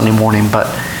on Sunday morning, but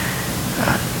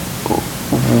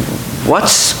what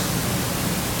is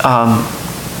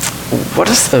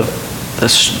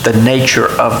the nature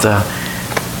of the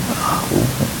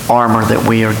armor that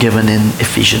we are given in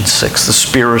Ephesians 6, the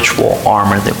spiritual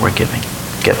armor that we're given?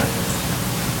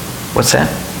 What's that?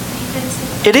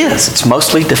 It is. It's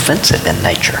mostly defensive in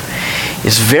nature.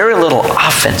 It's very little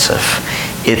offensive.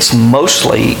 It's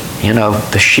mostly,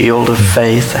 the shield of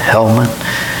faith, the helmet,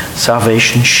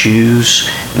 salvation, shoes,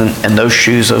 and those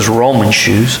shoes, those Roman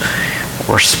shoes,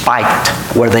 were spiked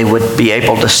where they would be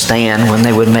able to stand when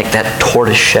they would make that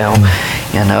tortoise shell,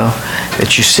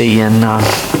 that you see in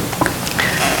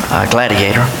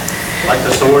Gladiator. Like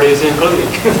the sword is included.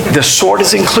 The sword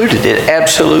is included. It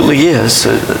absolutely is.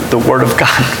 The Word of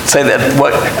God. Say that.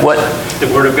 What? The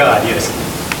Word of God, yes.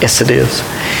 Yes, it is.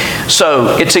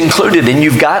 So it's included, and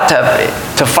you've got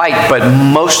to fight, but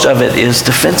most of it is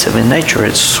defensive in nature.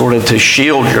 It's sort of to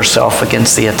shield yourself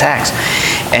against the attacks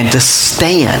and to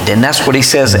stand. And that's what he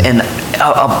says. And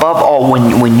above all,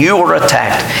 when you are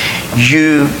attacked,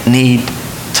 you need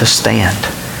to stand.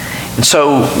 And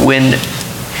so when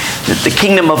the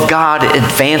kingdom of God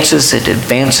advances, it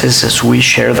advances as we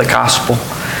share the gospel.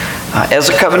 As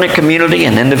a covenant community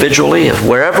and individually,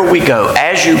 wherever we go,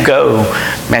 as you go,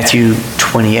 Matthew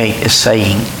 28 is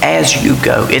saying, as you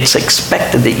go, it's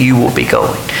expected that you will be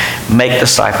going. Make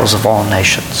disciples of all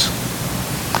nations.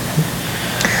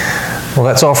 Well,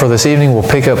 that's all for this evening. We'll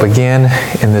pick up again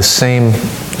in this same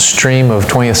stream of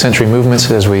 20th century movements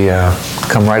as we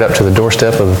come right up to the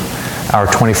doorstep of our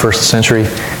 21st century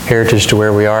heritage to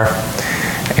where we are.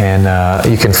 And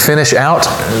you can finish out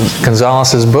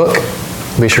Gonzalez's book.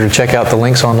 Be sure to check out the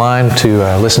links online to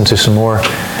listen to some more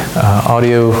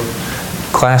audio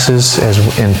classes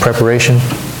in preparation.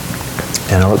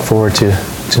 And I look forward to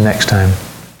next time.